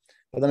moment.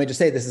 But let me just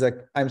say,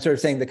 I'm sort of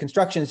saying the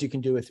constructions you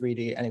can do with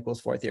 3D n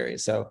equals 4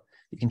 theories. So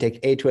you can take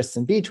A twists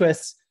and B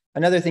twists.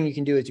 Another thing you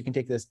can do is you can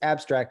take this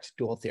abstract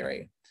dual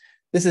theory.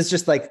 This is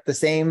just like the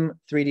same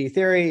 3D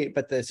theory,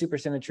 but the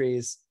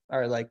supersymmetries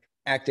are like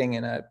acting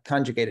in a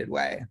conjugated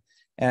way.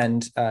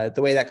 And the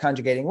way that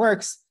conjugating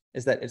works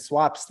is that it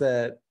swaps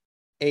the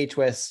A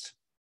twist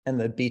and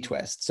the B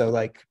twist. So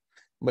like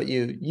what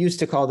you used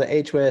to call the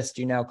A twist,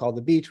 you now call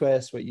the B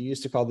twist. What you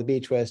used to call the B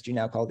twist, you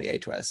now call the A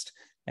twist.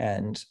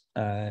 And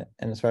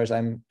as far as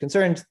I'm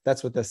concerned,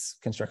 that's what this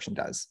construction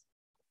does.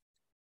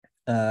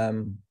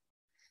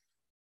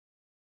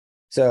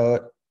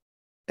 So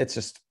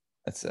it's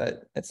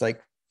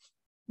like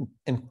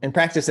in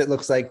practice, it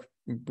looks like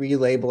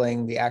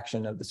relabeling the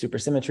action of the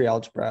supersymmetry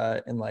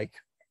algebra in like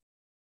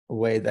a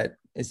way that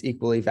is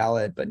equally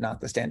valid, but not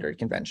the standard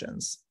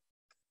conventions.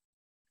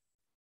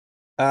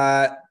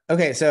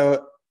 Okay,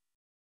 so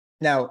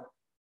now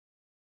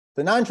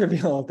the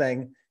non-trivial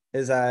thing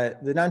is the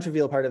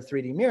non-trivial part of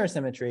 3D mirror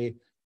symmetry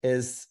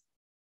is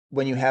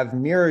when you have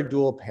mirror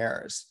dual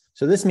pairs.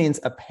 So this means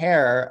a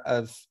pair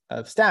of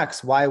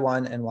stacks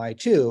y1 and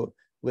y2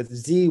 with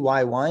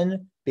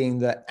zy1 being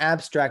the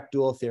abstract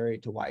dual theory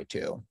to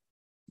y2.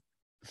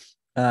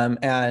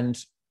 And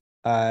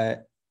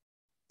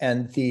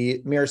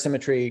the mirror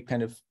symmetry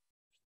kind of,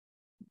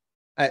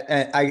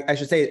 I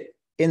should say,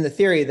 in the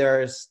theory,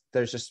 there's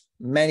just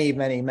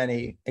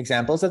many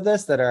examples of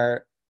this that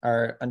are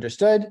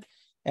understood.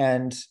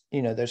 And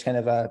there's kind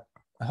of a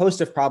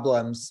host of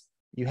problems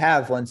you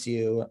have once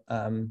you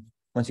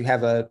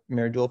have a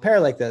mirror dual pair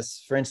like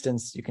this. For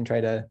instance, you can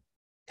try to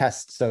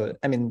test. So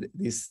I mean,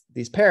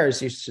 these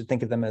pairs, you should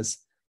think of them as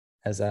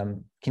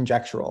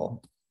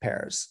conjectural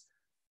pairs.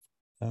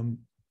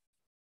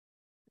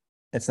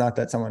 It's not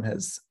that someone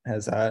has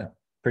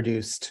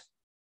produced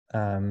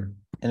an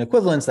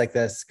equivalence like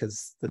this,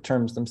 because the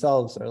terms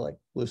themselves are like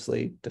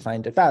loosely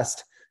defined at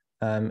best.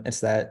 It's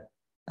that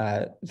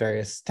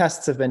various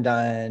tests have been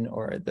done,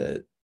 or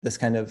this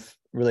kind of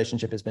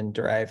relationship has been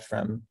derived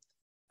from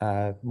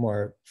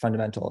more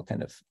fundamental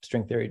kind of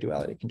string theory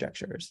duality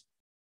conjectures.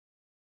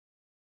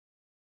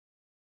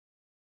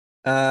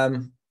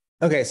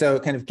 Okay, so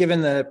kind of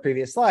given the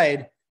previous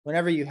slide,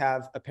 whenever you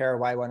have a pair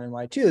y1 and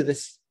y2,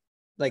 this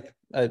like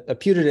a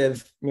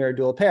putative mirror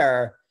dual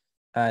pair,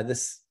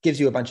 this gives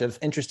you a bunch of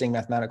interesting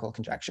mathematical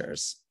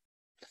conjectures.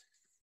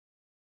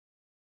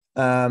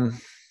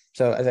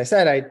 So as I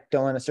said, I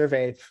don't want to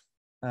survey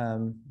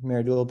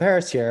mirror dual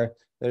pairs here.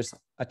 There's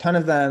a ton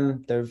of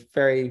them. They're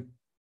very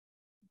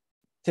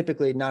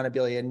typically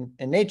non-abelian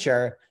in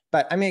nature,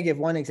 but I'm going to give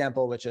one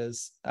example, which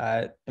is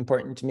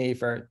important to me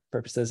for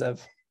purposes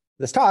of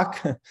this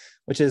talk,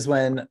 which is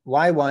when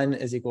y1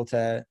 is equal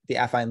to the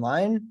affine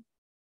line,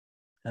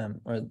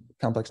 or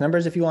complex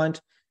numbers if you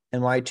want,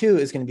 and y2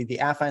 is going to be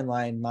the affine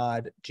line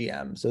mod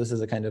GM. So this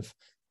is a kind of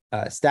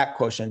stack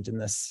quotient in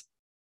this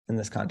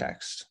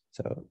context.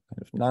 So kind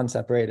of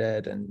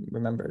non-separated and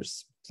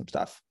remembers some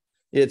stuff.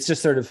 It's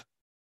just sort of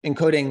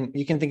encoding.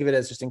 You can think of it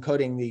as just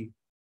encoding the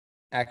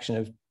action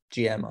of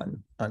GM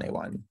on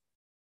A1.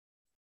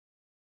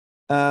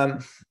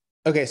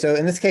 Okay, so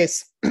in this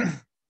case,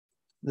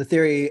 the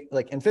theory,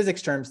 like in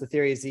physics terms, the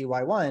theory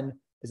zy1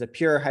 is a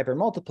pure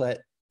hypermultiplet,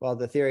 while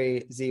the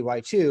theory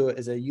zy2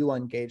 is a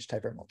U1 gauged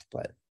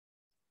hypermultiplet.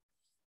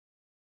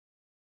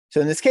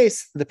 So in this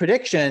case, the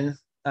prediction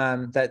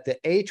that the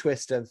A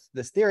twist of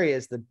this theory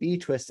is the B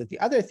twist of the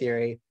other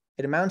theory,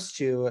 it amounts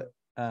to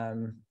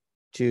an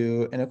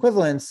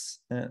equivalence.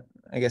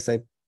 I guess I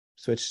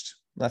switched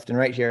left and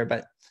right here,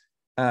 but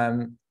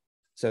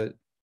so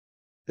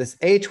this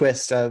A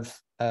twist of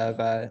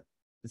the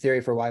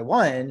theory for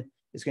Y1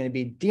 is going to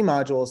be D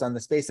modules on the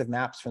space of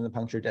maps from the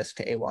puncture disk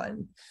to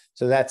A1.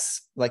 So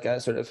that's like a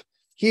sort of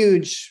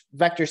huge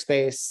vector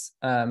space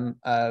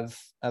of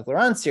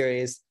Laurent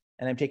series,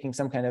 and I'm taking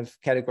some kind of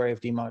category of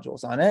D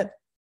modules on it.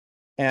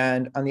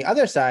 And on the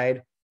other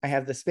side, I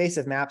have the space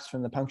of maps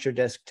from the puncture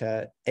disk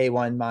to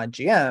A1 mod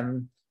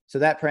GM. So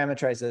that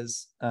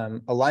parameterizes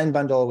a line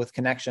bundle with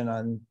connection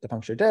on the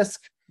puncture disk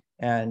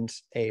and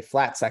a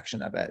flat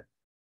section of it.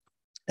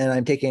 And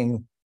I'm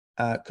taking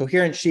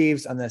coherent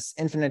sheaves on this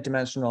infinite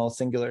dimensional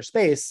singular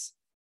space,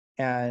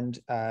 and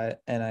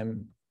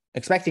I'm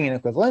expecting an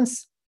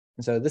equivalence.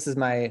 And so this is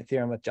my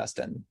theorem with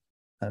Justin,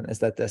 is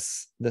that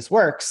this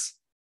works.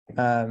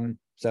 So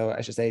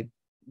I should say,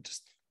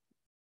 just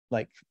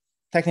like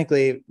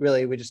technically,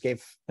 really, we just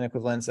gave an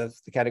equivalence of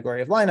the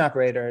category of line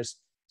operators.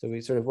 So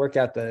we sort of worked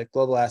out the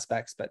global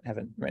aspects, but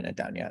haven't written it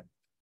down yet.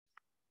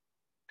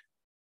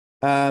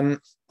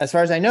 As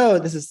far as I know,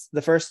 this is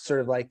the first sort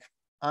of like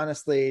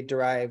honestly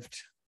derived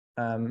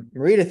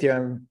Morita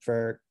theorem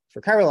for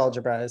chiral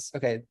algebras.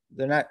 Okay,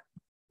 they're not.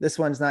 This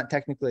one's not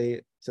technically.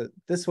 So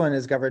this one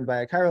is governed by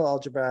a chiral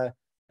algebra,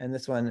 and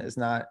this one is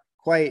not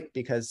quite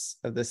because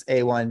of this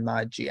A1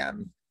 mod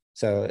GM.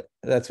 So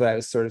that's what I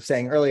was sort of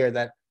saying earlier,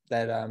 that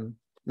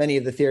many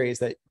of the theories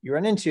that you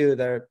run into,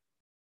 they're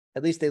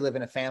at least they live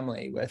in a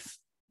family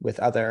with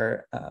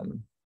other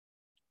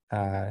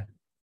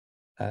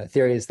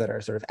theories that are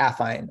sort of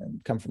affine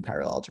and come from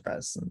chiral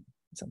algebras in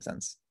some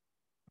sense.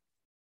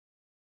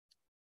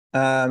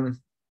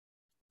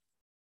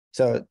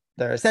 So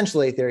they're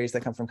essentially theories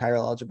that come from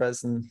chiral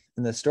algebras in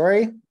this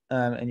story,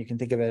 and you can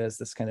think of it as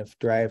this kind of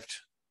derived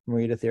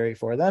Morita theory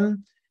for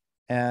them.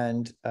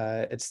 And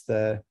it's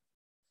the,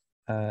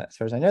 as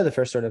far as I know, the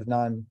first sort of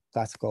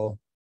non-classical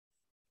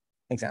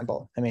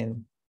example. I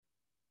mean,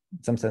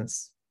 in some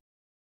sense,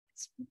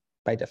 it's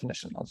by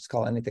definition, I'll just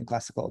call anything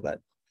classical that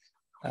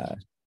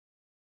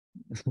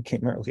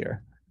came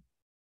earlier.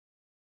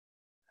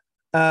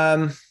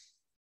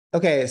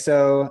 Okay,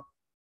 so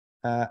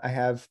I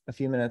have a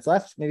few minutes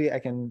left. Maybe I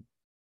can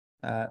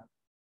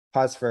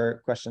pause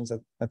for questions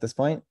at this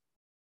point.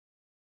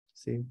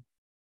 See.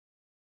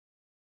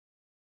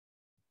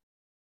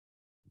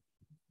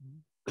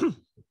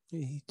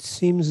 It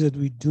seems that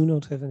we do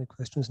not have any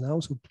questions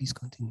now, so please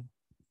continue.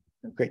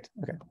 Great.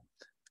 Okay.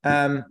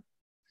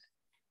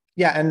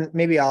 Yeah, and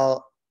maybe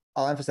I'll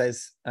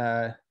emphasize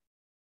the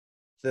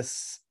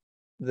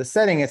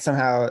setting. It's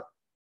somehow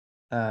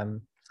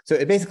so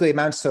it basically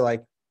amounts to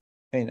like,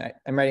 I mean,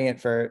 I'm writing it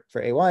for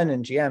A1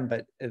 and GM,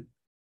 but it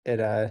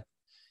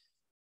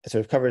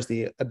sort of covers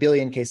the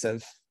abelian case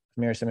of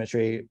mirror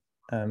symmetry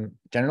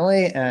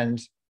generally,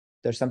 and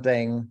there's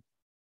something.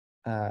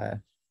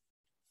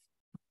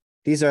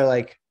 These are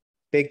like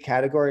big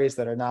categories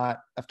that are not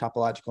of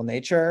topological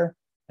nature,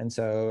 and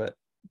so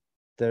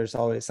there's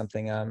always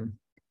something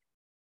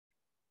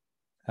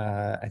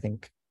I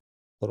think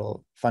a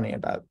little funny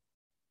about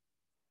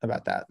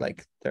that.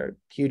 Like they're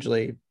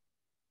hugely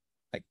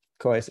like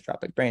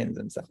coisotropic branes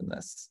and stuff in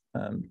this.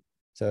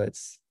 So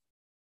it's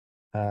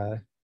a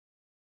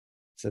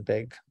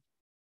big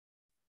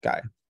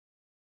guy.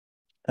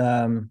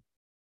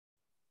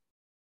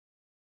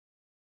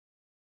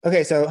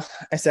 Okay, so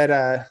I said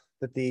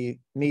that the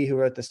me who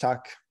wrote this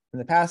talk in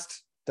the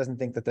past doesn't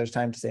think that there's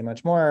time to say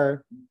much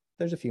more.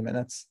 There's a few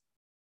minutes.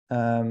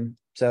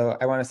 So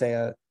I want to say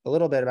a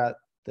little bit about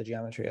the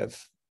geometry of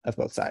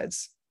both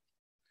sides.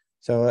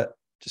 So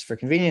just for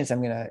convenience,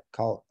 I'm going to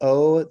call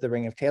O the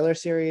ring of Taylor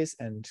series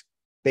and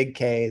big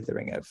K the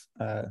ring of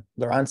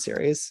Laurent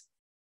series.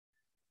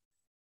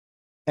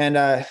 And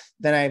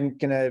then I'm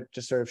going to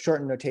just sort of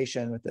shorten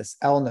notation with this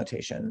L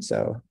notation.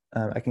 So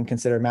I can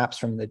consider maps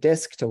from the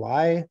disk to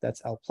Y,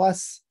 that's L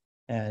plus,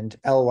 and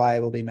Ly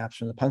will be maps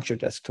from the puncture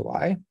disk to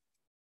Y.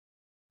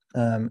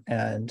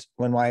 And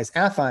when Y is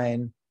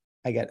affine,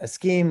 I get a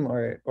scheme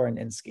or an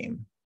in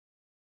scheme.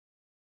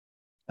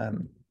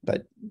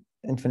 But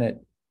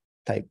infinite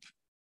type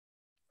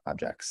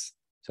objects.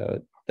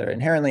 So they're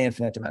inherently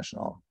infinite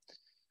dimensional.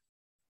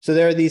 So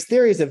there are these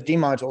theories of D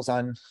modules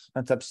on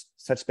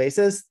such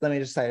spaces. Let me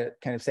just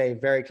kind of say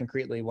very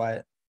concretely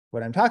what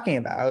I'm talking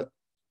about.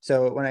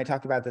 So when I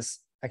talk about this,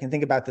 I can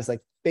think about this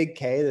like big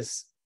K,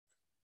 this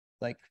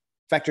like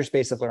vector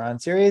space of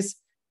Laurent series.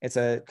 It's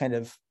a kind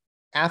of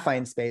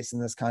affine space in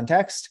this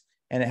context,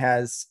 and it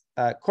has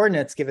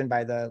coordinates given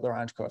by the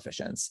Laurent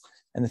coefficients.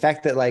 And the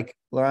fact that like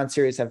Laurent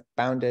series have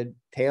bounded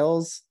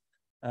tails,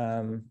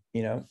 you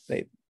know,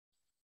 they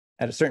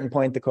at a certain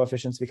point the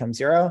coefficients become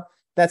 0.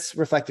 That's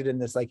reflected in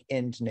this like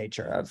end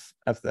nature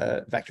of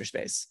the vector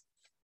space.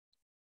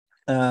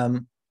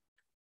 And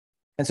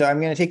so I'm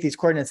going to take these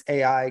coordinates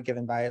AI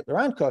given by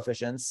Laurent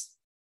coefficients,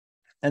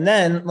 and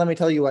then let me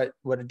tell you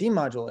what a D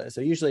module is.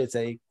 So usually it's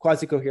a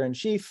quasi-coherent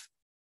sheaf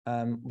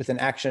with an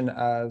action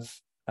of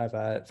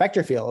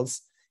vector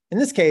fields. In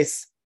this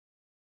case,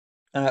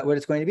 what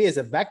it's going to be is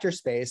a vector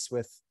space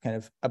with kind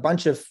of a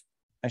bunch of,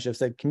 I should have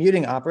said,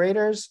 commuting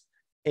operators,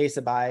 A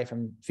sub I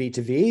from V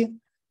to V.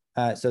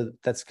 So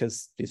that's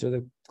because these are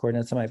the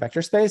coordinates of my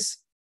vector space.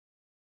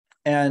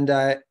 And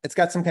it's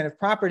got some kind of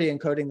property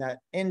encoding that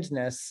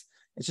endness.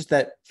 It's just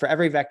that for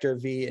every vector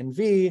V in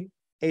V,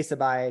 A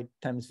sub I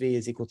times V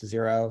is equal to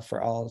 0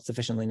 for all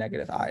sufficiently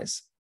negative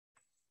i's.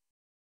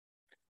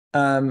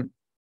 Now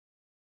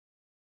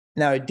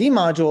a D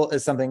module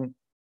is something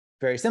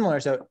very similar.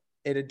 So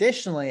it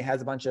additionally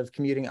has a bunch of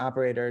commuting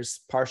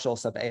operators partial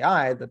sub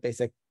AI, the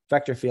basic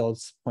vector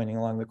fields pointing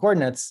along the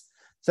coordinates,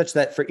 such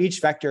that for each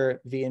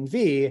vector v and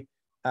v,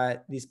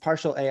 these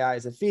partial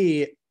AIs of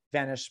v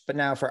vanish, but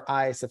now for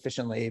I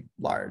sufficiently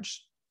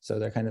large. So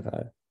they're kind of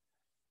a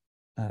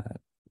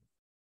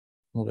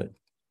little bit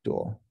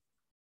dual.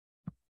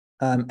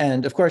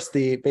 And of course,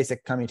 the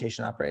basic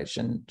commutation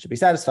operation should be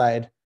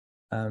satisfied.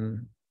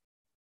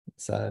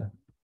 It's a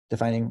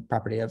defining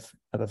property of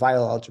a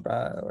Weyl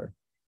algebra or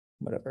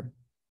whatever.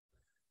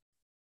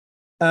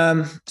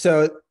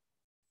 So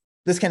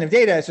this kind of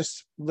data is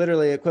just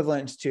literally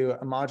equivalent to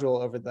a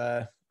module over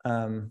the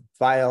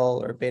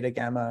Weyl or beta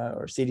gamma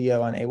or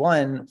CDO on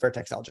A1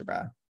 vertex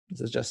algebra.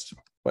 This is just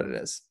what it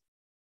is.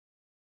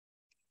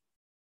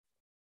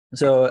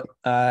 So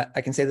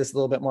I can say this a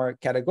little bit more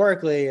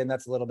categorically, and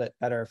that's a little bit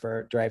better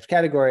for derived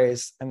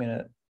categories. I'm going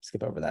to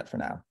skip over that for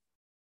now.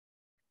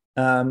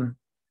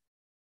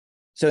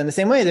 So in the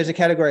same way, there's a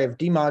category of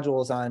D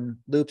modules on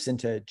loops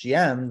into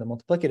GM, the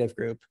multiplicative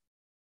group.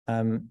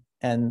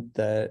 And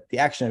the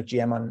action of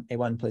GM on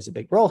A1 plays a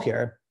big role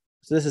here.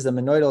 So this is a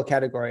monoidal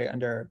category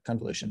under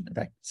convolution, in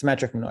fact,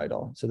 symmetric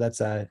monoidal. So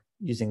that's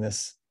using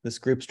this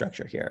group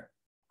structure here.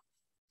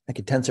 I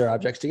could tensor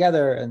objects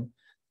together, and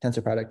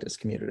tensor product is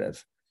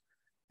commutative.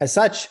 As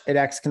such, it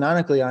acts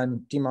canonically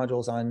on D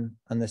modules on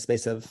the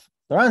space of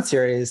Laurent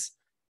series,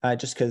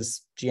 just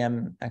because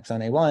GM acts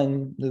on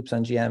A1, loops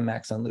on GM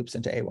acts on loops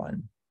into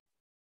A1.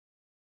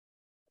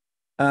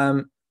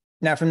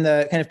 Now, from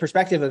the kind of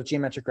perspective of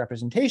geometric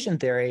representation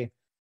theory,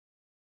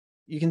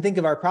 you can think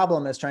of our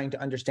problem as trying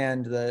to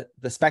understand the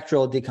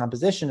spectral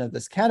decomposition of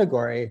this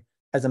category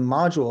as a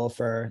module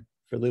for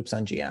loops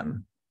on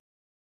GM.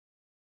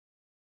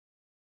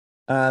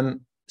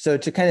 So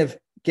to kind of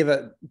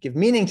give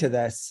meaning to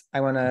this,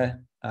 I want to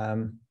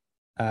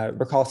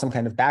recall some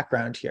kind of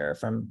background here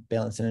from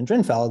Beilinson and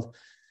Drinfeld.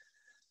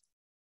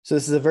 So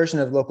this is a version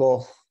of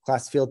local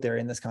class field theory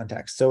in this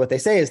context. So what they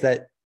say is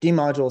that D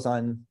modules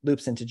on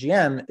loops into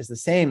GM is the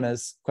same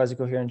as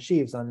quasi-coherent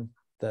sheaves on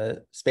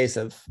the space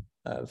of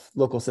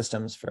local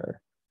systems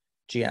for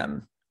GM.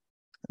 And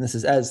this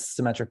is as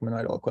symmetric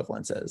monoidal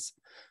equivalences.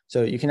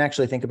 So you can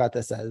actually think about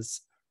this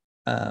as,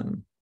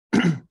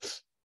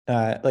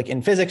 like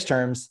in physics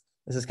terms,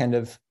 this is kind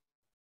of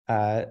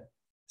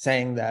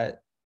saying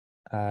that,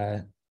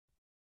 I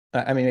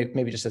mean,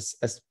 maybe just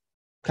as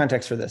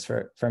context for this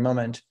for a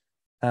moment,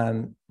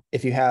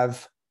 if you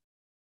have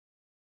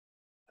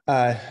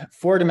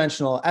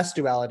four-dimensional S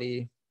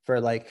duality for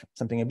like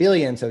something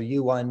abelian, so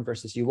U1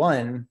 versus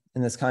U1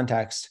 in this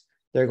context,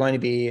 there are going to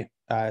be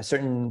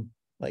certain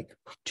like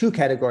two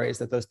categories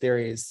that those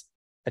theories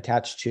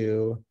attach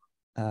to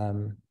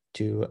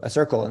a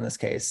circle in this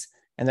case.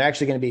 And they're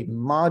actually going to be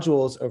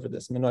modules over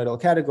this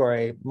monoidal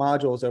category,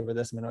 modules over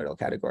this monoidal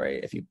category,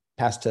 if you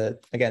pass to,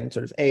 again,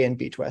 sort of A and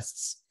B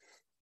twists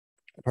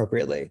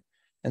appropriately.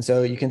 And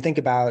so you can think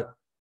about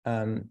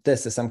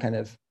this as some kind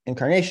of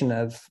incarnation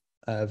of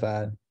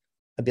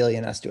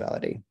abelian S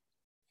duality.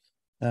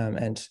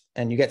 And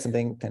you get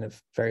something kind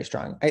of very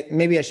strong.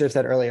 Maybe I should have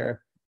said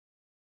earlier,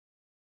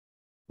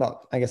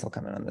 well, I guess I'll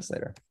comment on this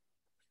later.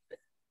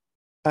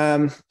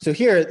 So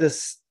here,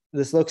 this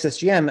locus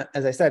GM,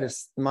 as I said,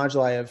 it's the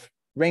moduli of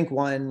rank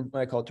 1, what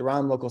I call de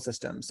Rham local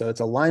system. So it's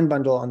a line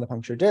bundle on the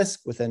puncture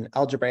disk with an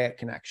algebraic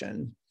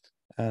connection.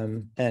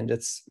 And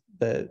it's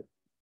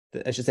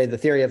I should say the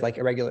theory of like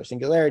irregular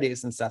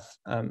singularities and stuff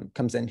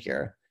comes in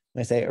here.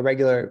 When I say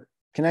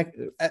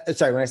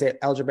when I say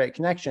algebraic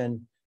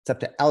connection, it's up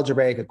to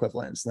algebraic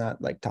equivalence,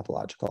 not like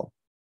topological.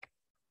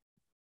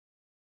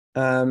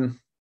 And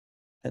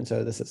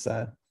so this is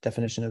a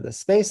definition of this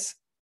space.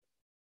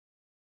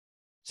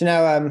 So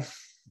now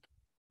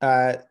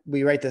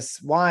we write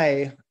this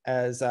Y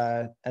as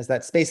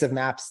that space of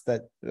maps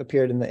that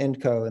appeared in the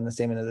INDCO in the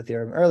statement of the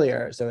theorem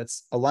earlier. So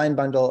it's a line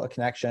bundle, a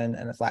connection,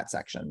 and a flat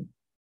section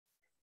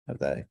of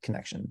the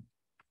connection.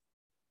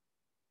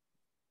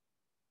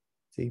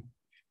 See?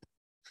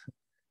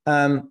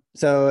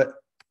 So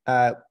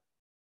the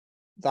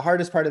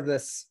hardest part of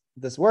this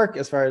work,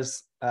 as far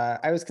as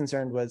I was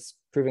concerned, was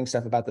proving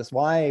stuff about this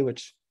Y,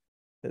 which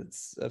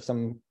is of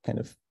some kind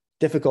of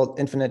difficult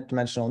infinite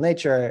dimensional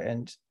nature.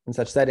 And in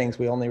such settings,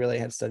 we only really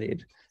had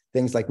studied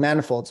things like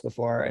manifolds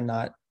before and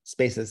not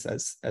spaces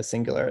as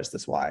singular as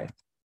this Y.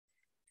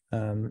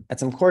 At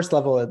some course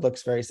level, it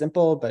looks very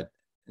simple, but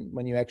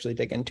when you actually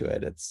dig into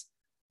it, it's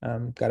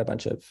got a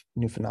bunch of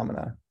new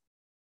phenomena.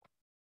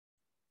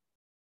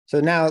 So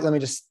now let me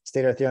just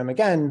state our theorem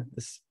again.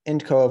 This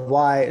INDCO of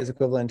Y is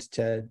equivalent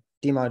to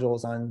D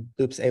modules on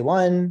loops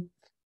A1.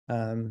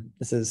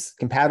 This is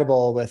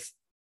compatible with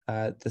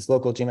this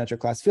local geometric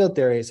class field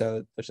theory.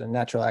 So there's a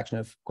natural action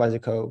of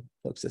quasi-co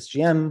loops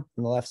GM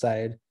on the left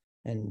side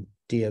and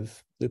D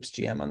of loops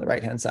GM on the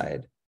right-hand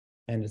side.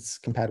 And it's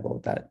compatible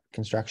with that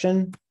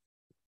construction.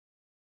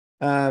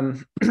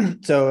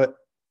 So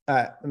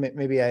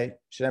maybe I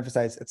should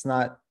emphasize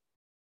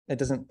it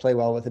doesn't play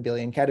well with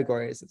abelian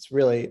categories. It's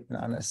really an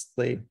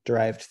honestly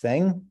derived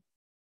thing.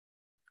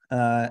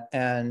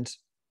 And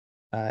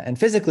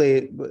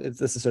physically,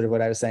 this is sort of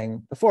what I was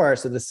saying before.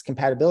 So this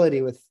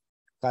compatibility with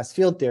class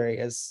field theory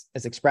is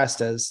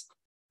expressed as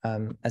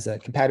a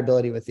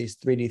compatibility with these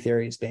 3D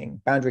theories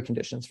being boundary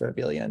conditions for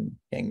abelian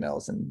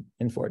Yang-Mills in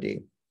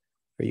 4D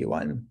for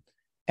U1.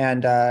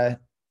 And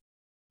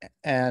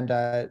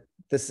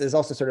this is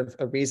also sort of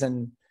a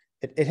reason,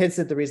 it hits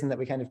at the reason that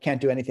we kind of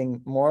can't do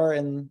anything more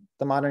in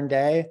the modern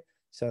day.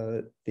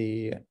 So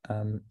the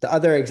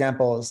other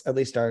examples at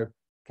least are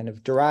kind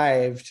of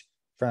derived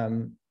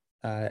from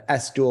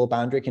S-dual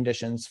boundary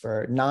conditions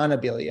for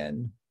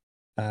non-abelian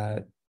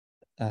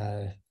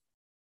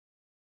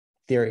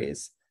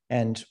theories.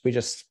 And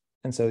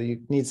so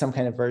you need some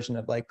kind of version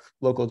of like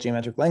local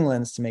geometric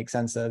Langlands to make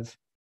sense of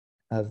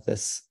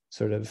this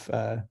sort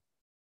of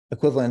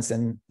equivalence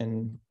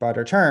in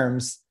broader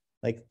terms.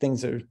 Like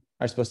things are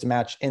supposed to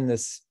match in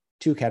this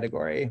 2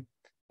 category,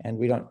 and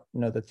we don't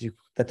know that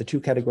the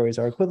 2 categories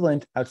are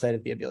equivalent outside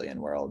of the abelian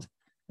world.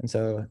 And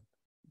so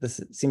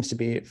this seems to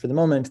be, for the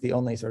moment, the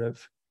only sort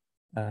of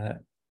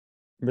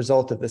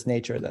result of this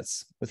nature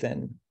that's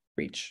within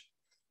reach.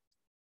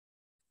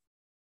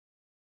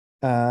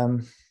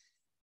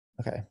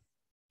 Okay,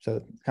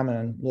 so comment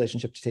on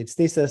relationship to Tate's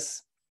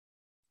thesis,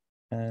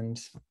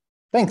 and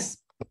thanks.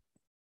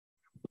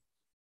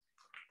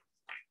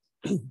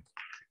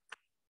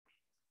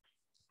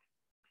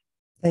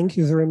 Thank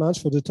you very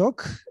much for the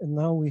talk. And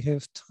now we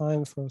have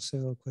time for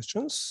several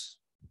questions.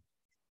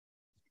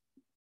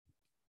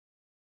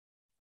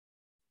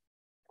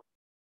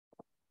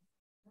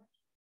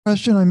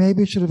 Question I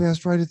maybe should have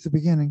asked right at the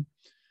beginning.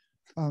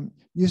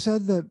 You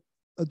said that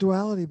a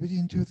duality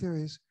between 2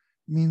 theories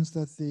means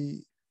that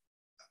the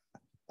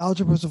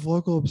algebras of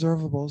local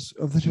observables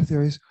of the 2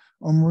 theories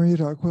are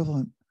Morita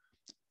equivalent.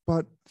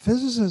 But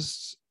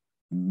physicists,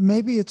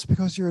 maybe it's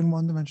because you're in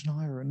 1 dimension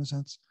higher in a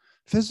sense.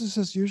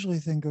 Physicists usually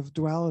think of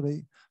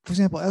duality. For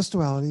example,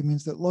 S-duality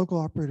means that local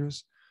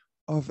operators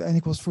of n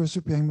equals 4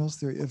 super Yang-Mills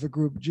theory of a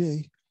group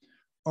G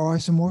are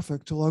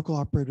isomorphic to local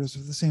operators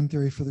of the same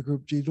theory for the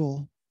group G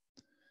dual.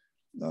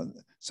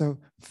 So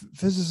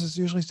physicists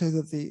usually say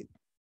that the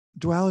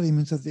duality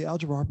means that the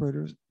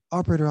operator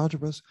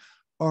algebras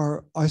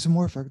are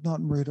isomorphic, not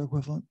Morita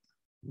equivalent.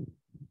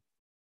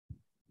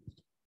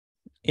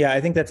 Yeah, I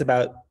think that's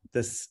about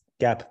this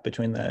gap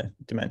between the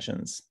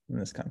dimensions in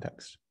this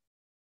context.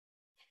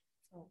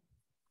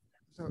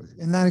 So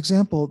in that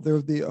example, there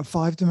would be a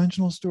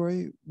 5-dimensional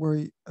story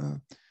where,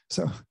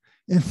 so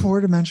in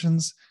 4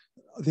 dimensions,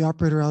 the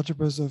operator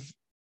algebras of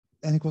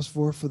n equals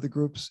 4 for the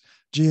groups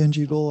G and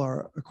G dual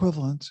are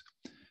equivalent,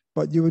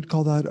 but you would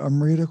call that a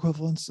Morita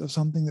equivalence of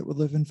something that would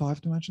live in 5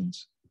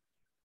 dimensions?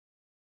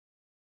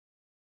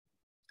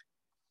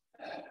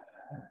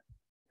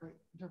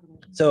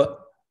 So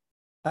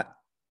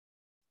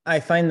I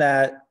find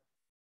that,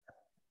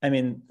 I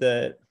mean,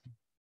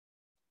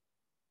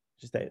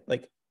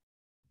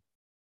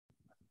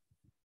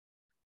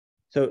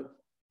 so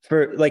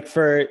for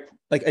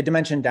a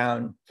dimension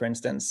down, for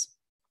instance,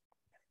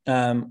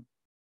 the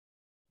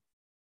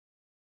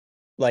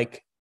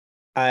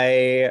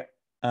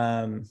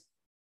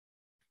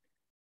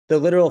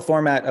literal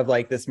format of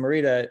like this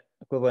Morita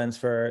equivalence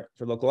for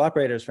local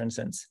operators, for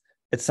instance,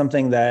 it's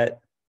something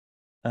that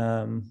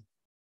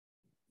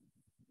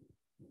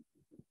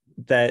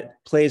that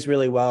plays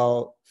really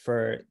well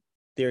for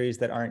theories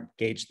that aren't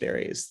gauge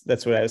theories.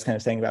 That's what I was kind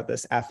of saying about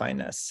this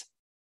affineness.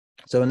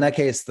 So in that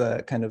case,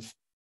 the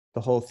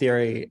whole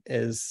theory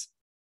is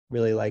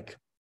really like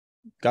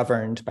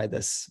governed by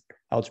this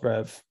algebra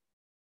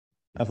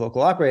of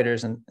local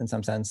operators in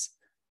some sense.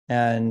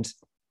 And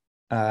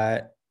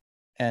I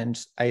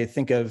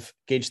think of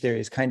gauge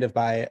theories kind of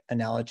by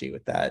analogy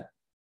with that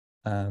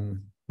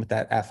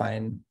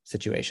affine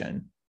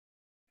situation,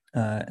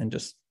 and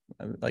just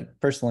like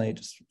personally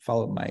just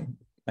follow my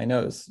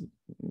nose,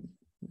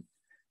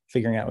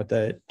 figuring out what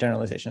the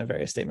generalization of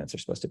various statements are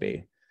supposed to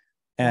be.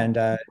 And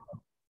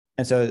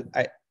so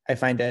I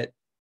find it,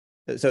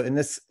 so in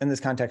this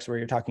context where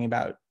you're talking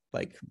about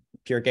like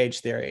pure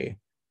gauge theory,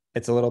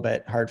 it's a little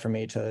bit hard for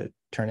me to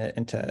turn it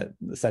into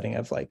the setting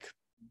of like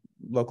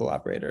local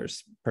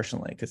operators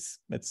personally, because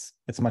it's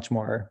much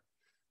more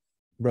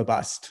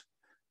robust.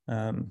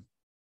 I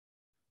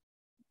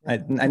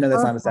know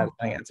that's not a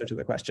satisfying answer to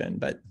the question,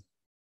 but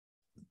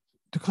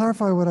to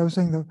clarify what I was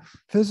saying, though,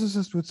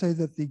 physicists would say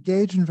that the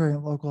gauge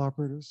invariant local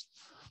operators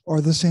are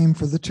the same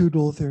for the 2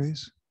 dual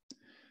theories.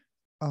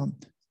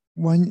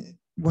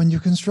 When you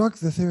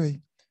construct the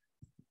theory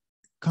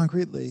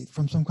concretely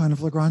from some kind of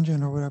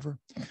Lagrangian or whatever,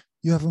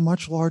 you have a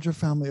much larger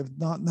family of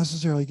not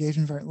necessarily gauge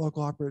invariant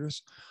local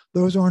operators.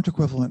 Those aren't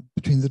equivalent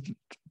between the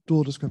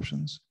dual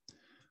descriptions,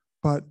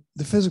 but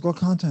the physical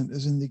content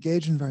is in the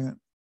gauge invariant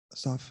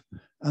stuff,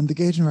 and the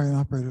gauge invariant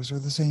operators are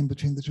the same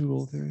between the 2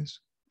 dual theories.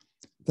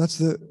 That's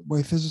the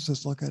way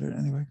physicists look at it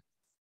anyway.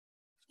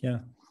 Yeah.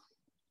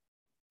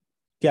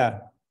 Yeah.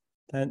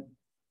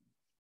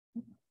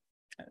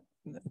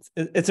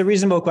 It's a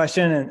reasonable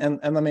question,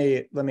 and let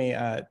me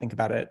think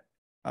about it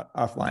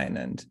offline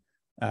and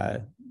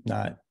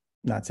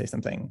not say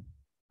something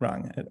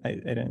wrong. I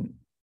didn't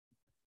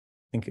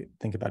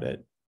think about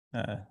it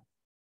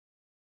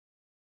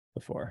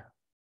before.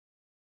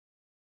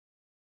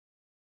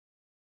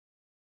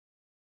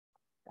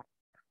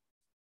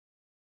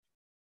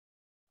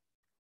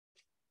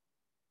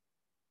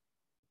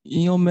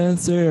 in your main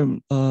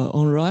theorem,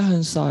 on the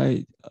right-hand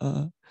side,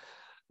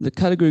 the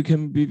category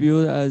can be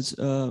viewed as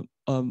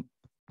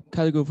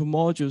category for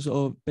modules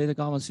of beta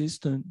gamma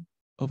system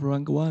of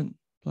rank 1,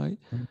 right?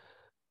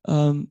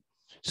 Mm-hmm.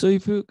 So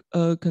if you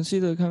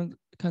consider kind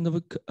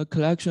of a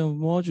collection of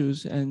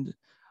modules and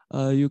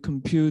you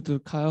compute the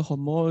chiral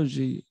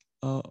homology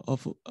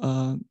of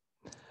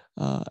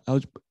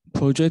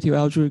projective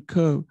algebraic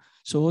curve,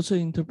 so what's the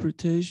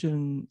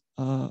interpretation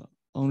on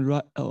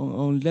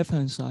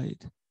left-hand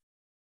side?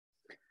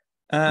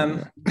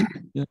 Yeah,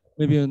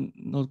 maybe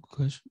another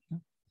question.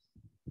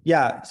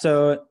 Yeah.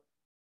 So,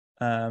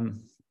 so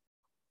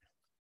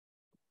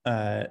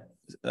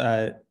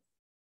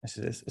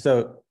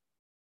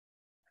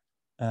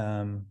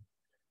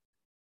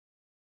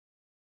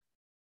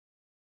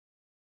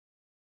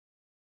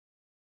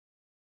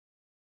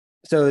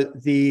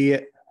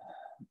the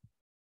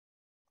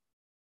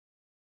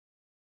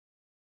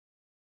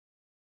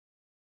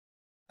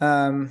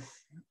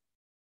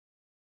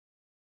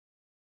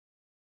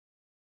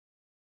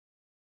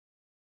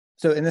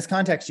so in this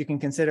context, you can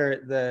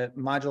consider the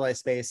moduli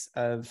space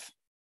of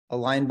a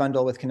line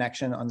bundle with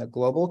connection on the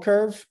global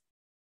curve.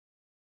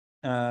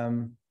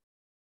 Sorry,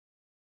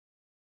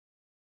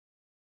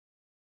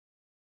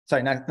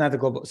 not the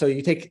global. So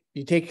you take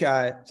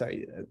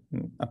sorry,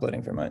 I'm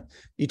uploading for a moment.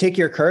 You take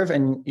your curve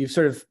and you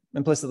sort of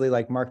implicitly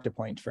like marked a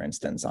point, for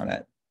instance, on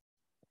it,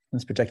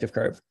 this projective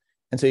curve.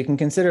 And so you can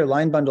consider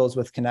line bundles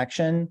with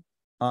connection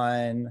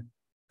on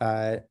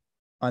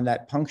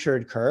that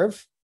punctured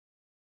curve.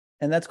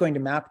 And that's going to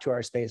map to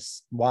our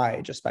space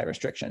Y just by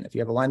restriction. If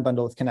you have a line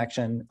bundle with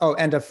connection,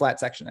 and a flat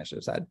section, I should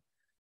have said.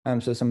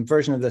 So some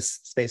version of this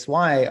space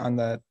Y on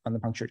the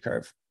punctured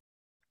curve.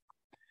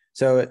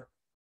 So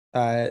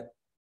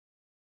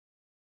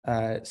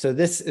so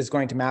this is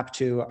going to map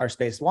to our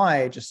space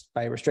Y just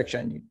by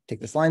restriction. You take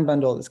this line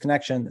bundle, this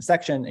connection, the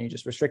section, and you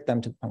just restrict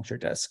them to the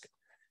punctured disk.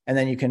 And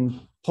then you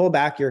can pull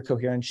back your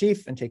coherent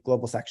sheaf and take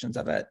global sections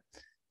of it.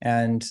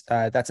 And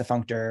that's a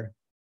functor,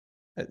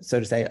 so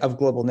to say, of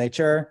global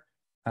nature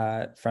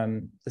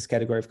from this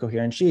category of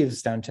coherent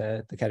sheaves down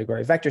to the category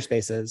of vector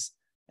spaces.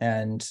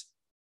 And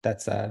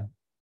that's the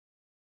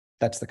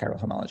chiral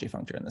homology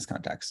functor in this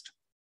context.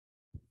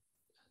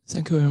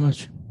 Thank you very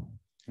much.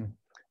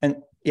 And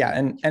yeah,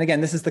 and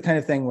again, this is the kind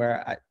of thing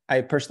where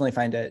I personally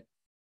find it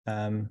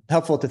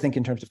helpful to think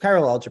in terms of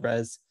chiral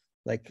algebras.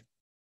 Like,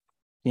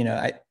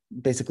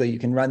 basically you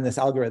can run this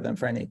algorithm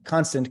for any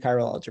constant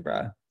chiral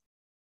algebra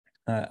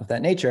of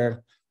that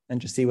nature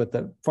and just see what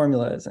the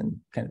formula is and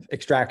kind of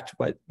extract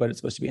what it's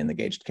supposed to be in the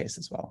gauged case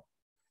as well.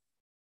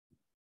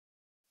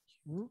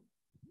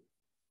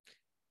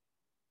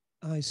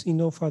 I see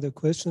no further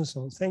questions,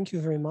 so thank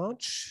you very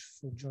much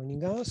for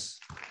joining us.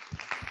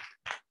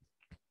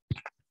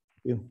 Thank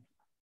you.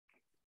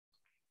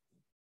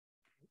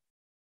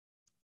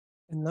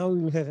 And now we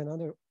will have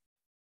another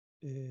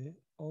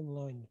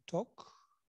online talk.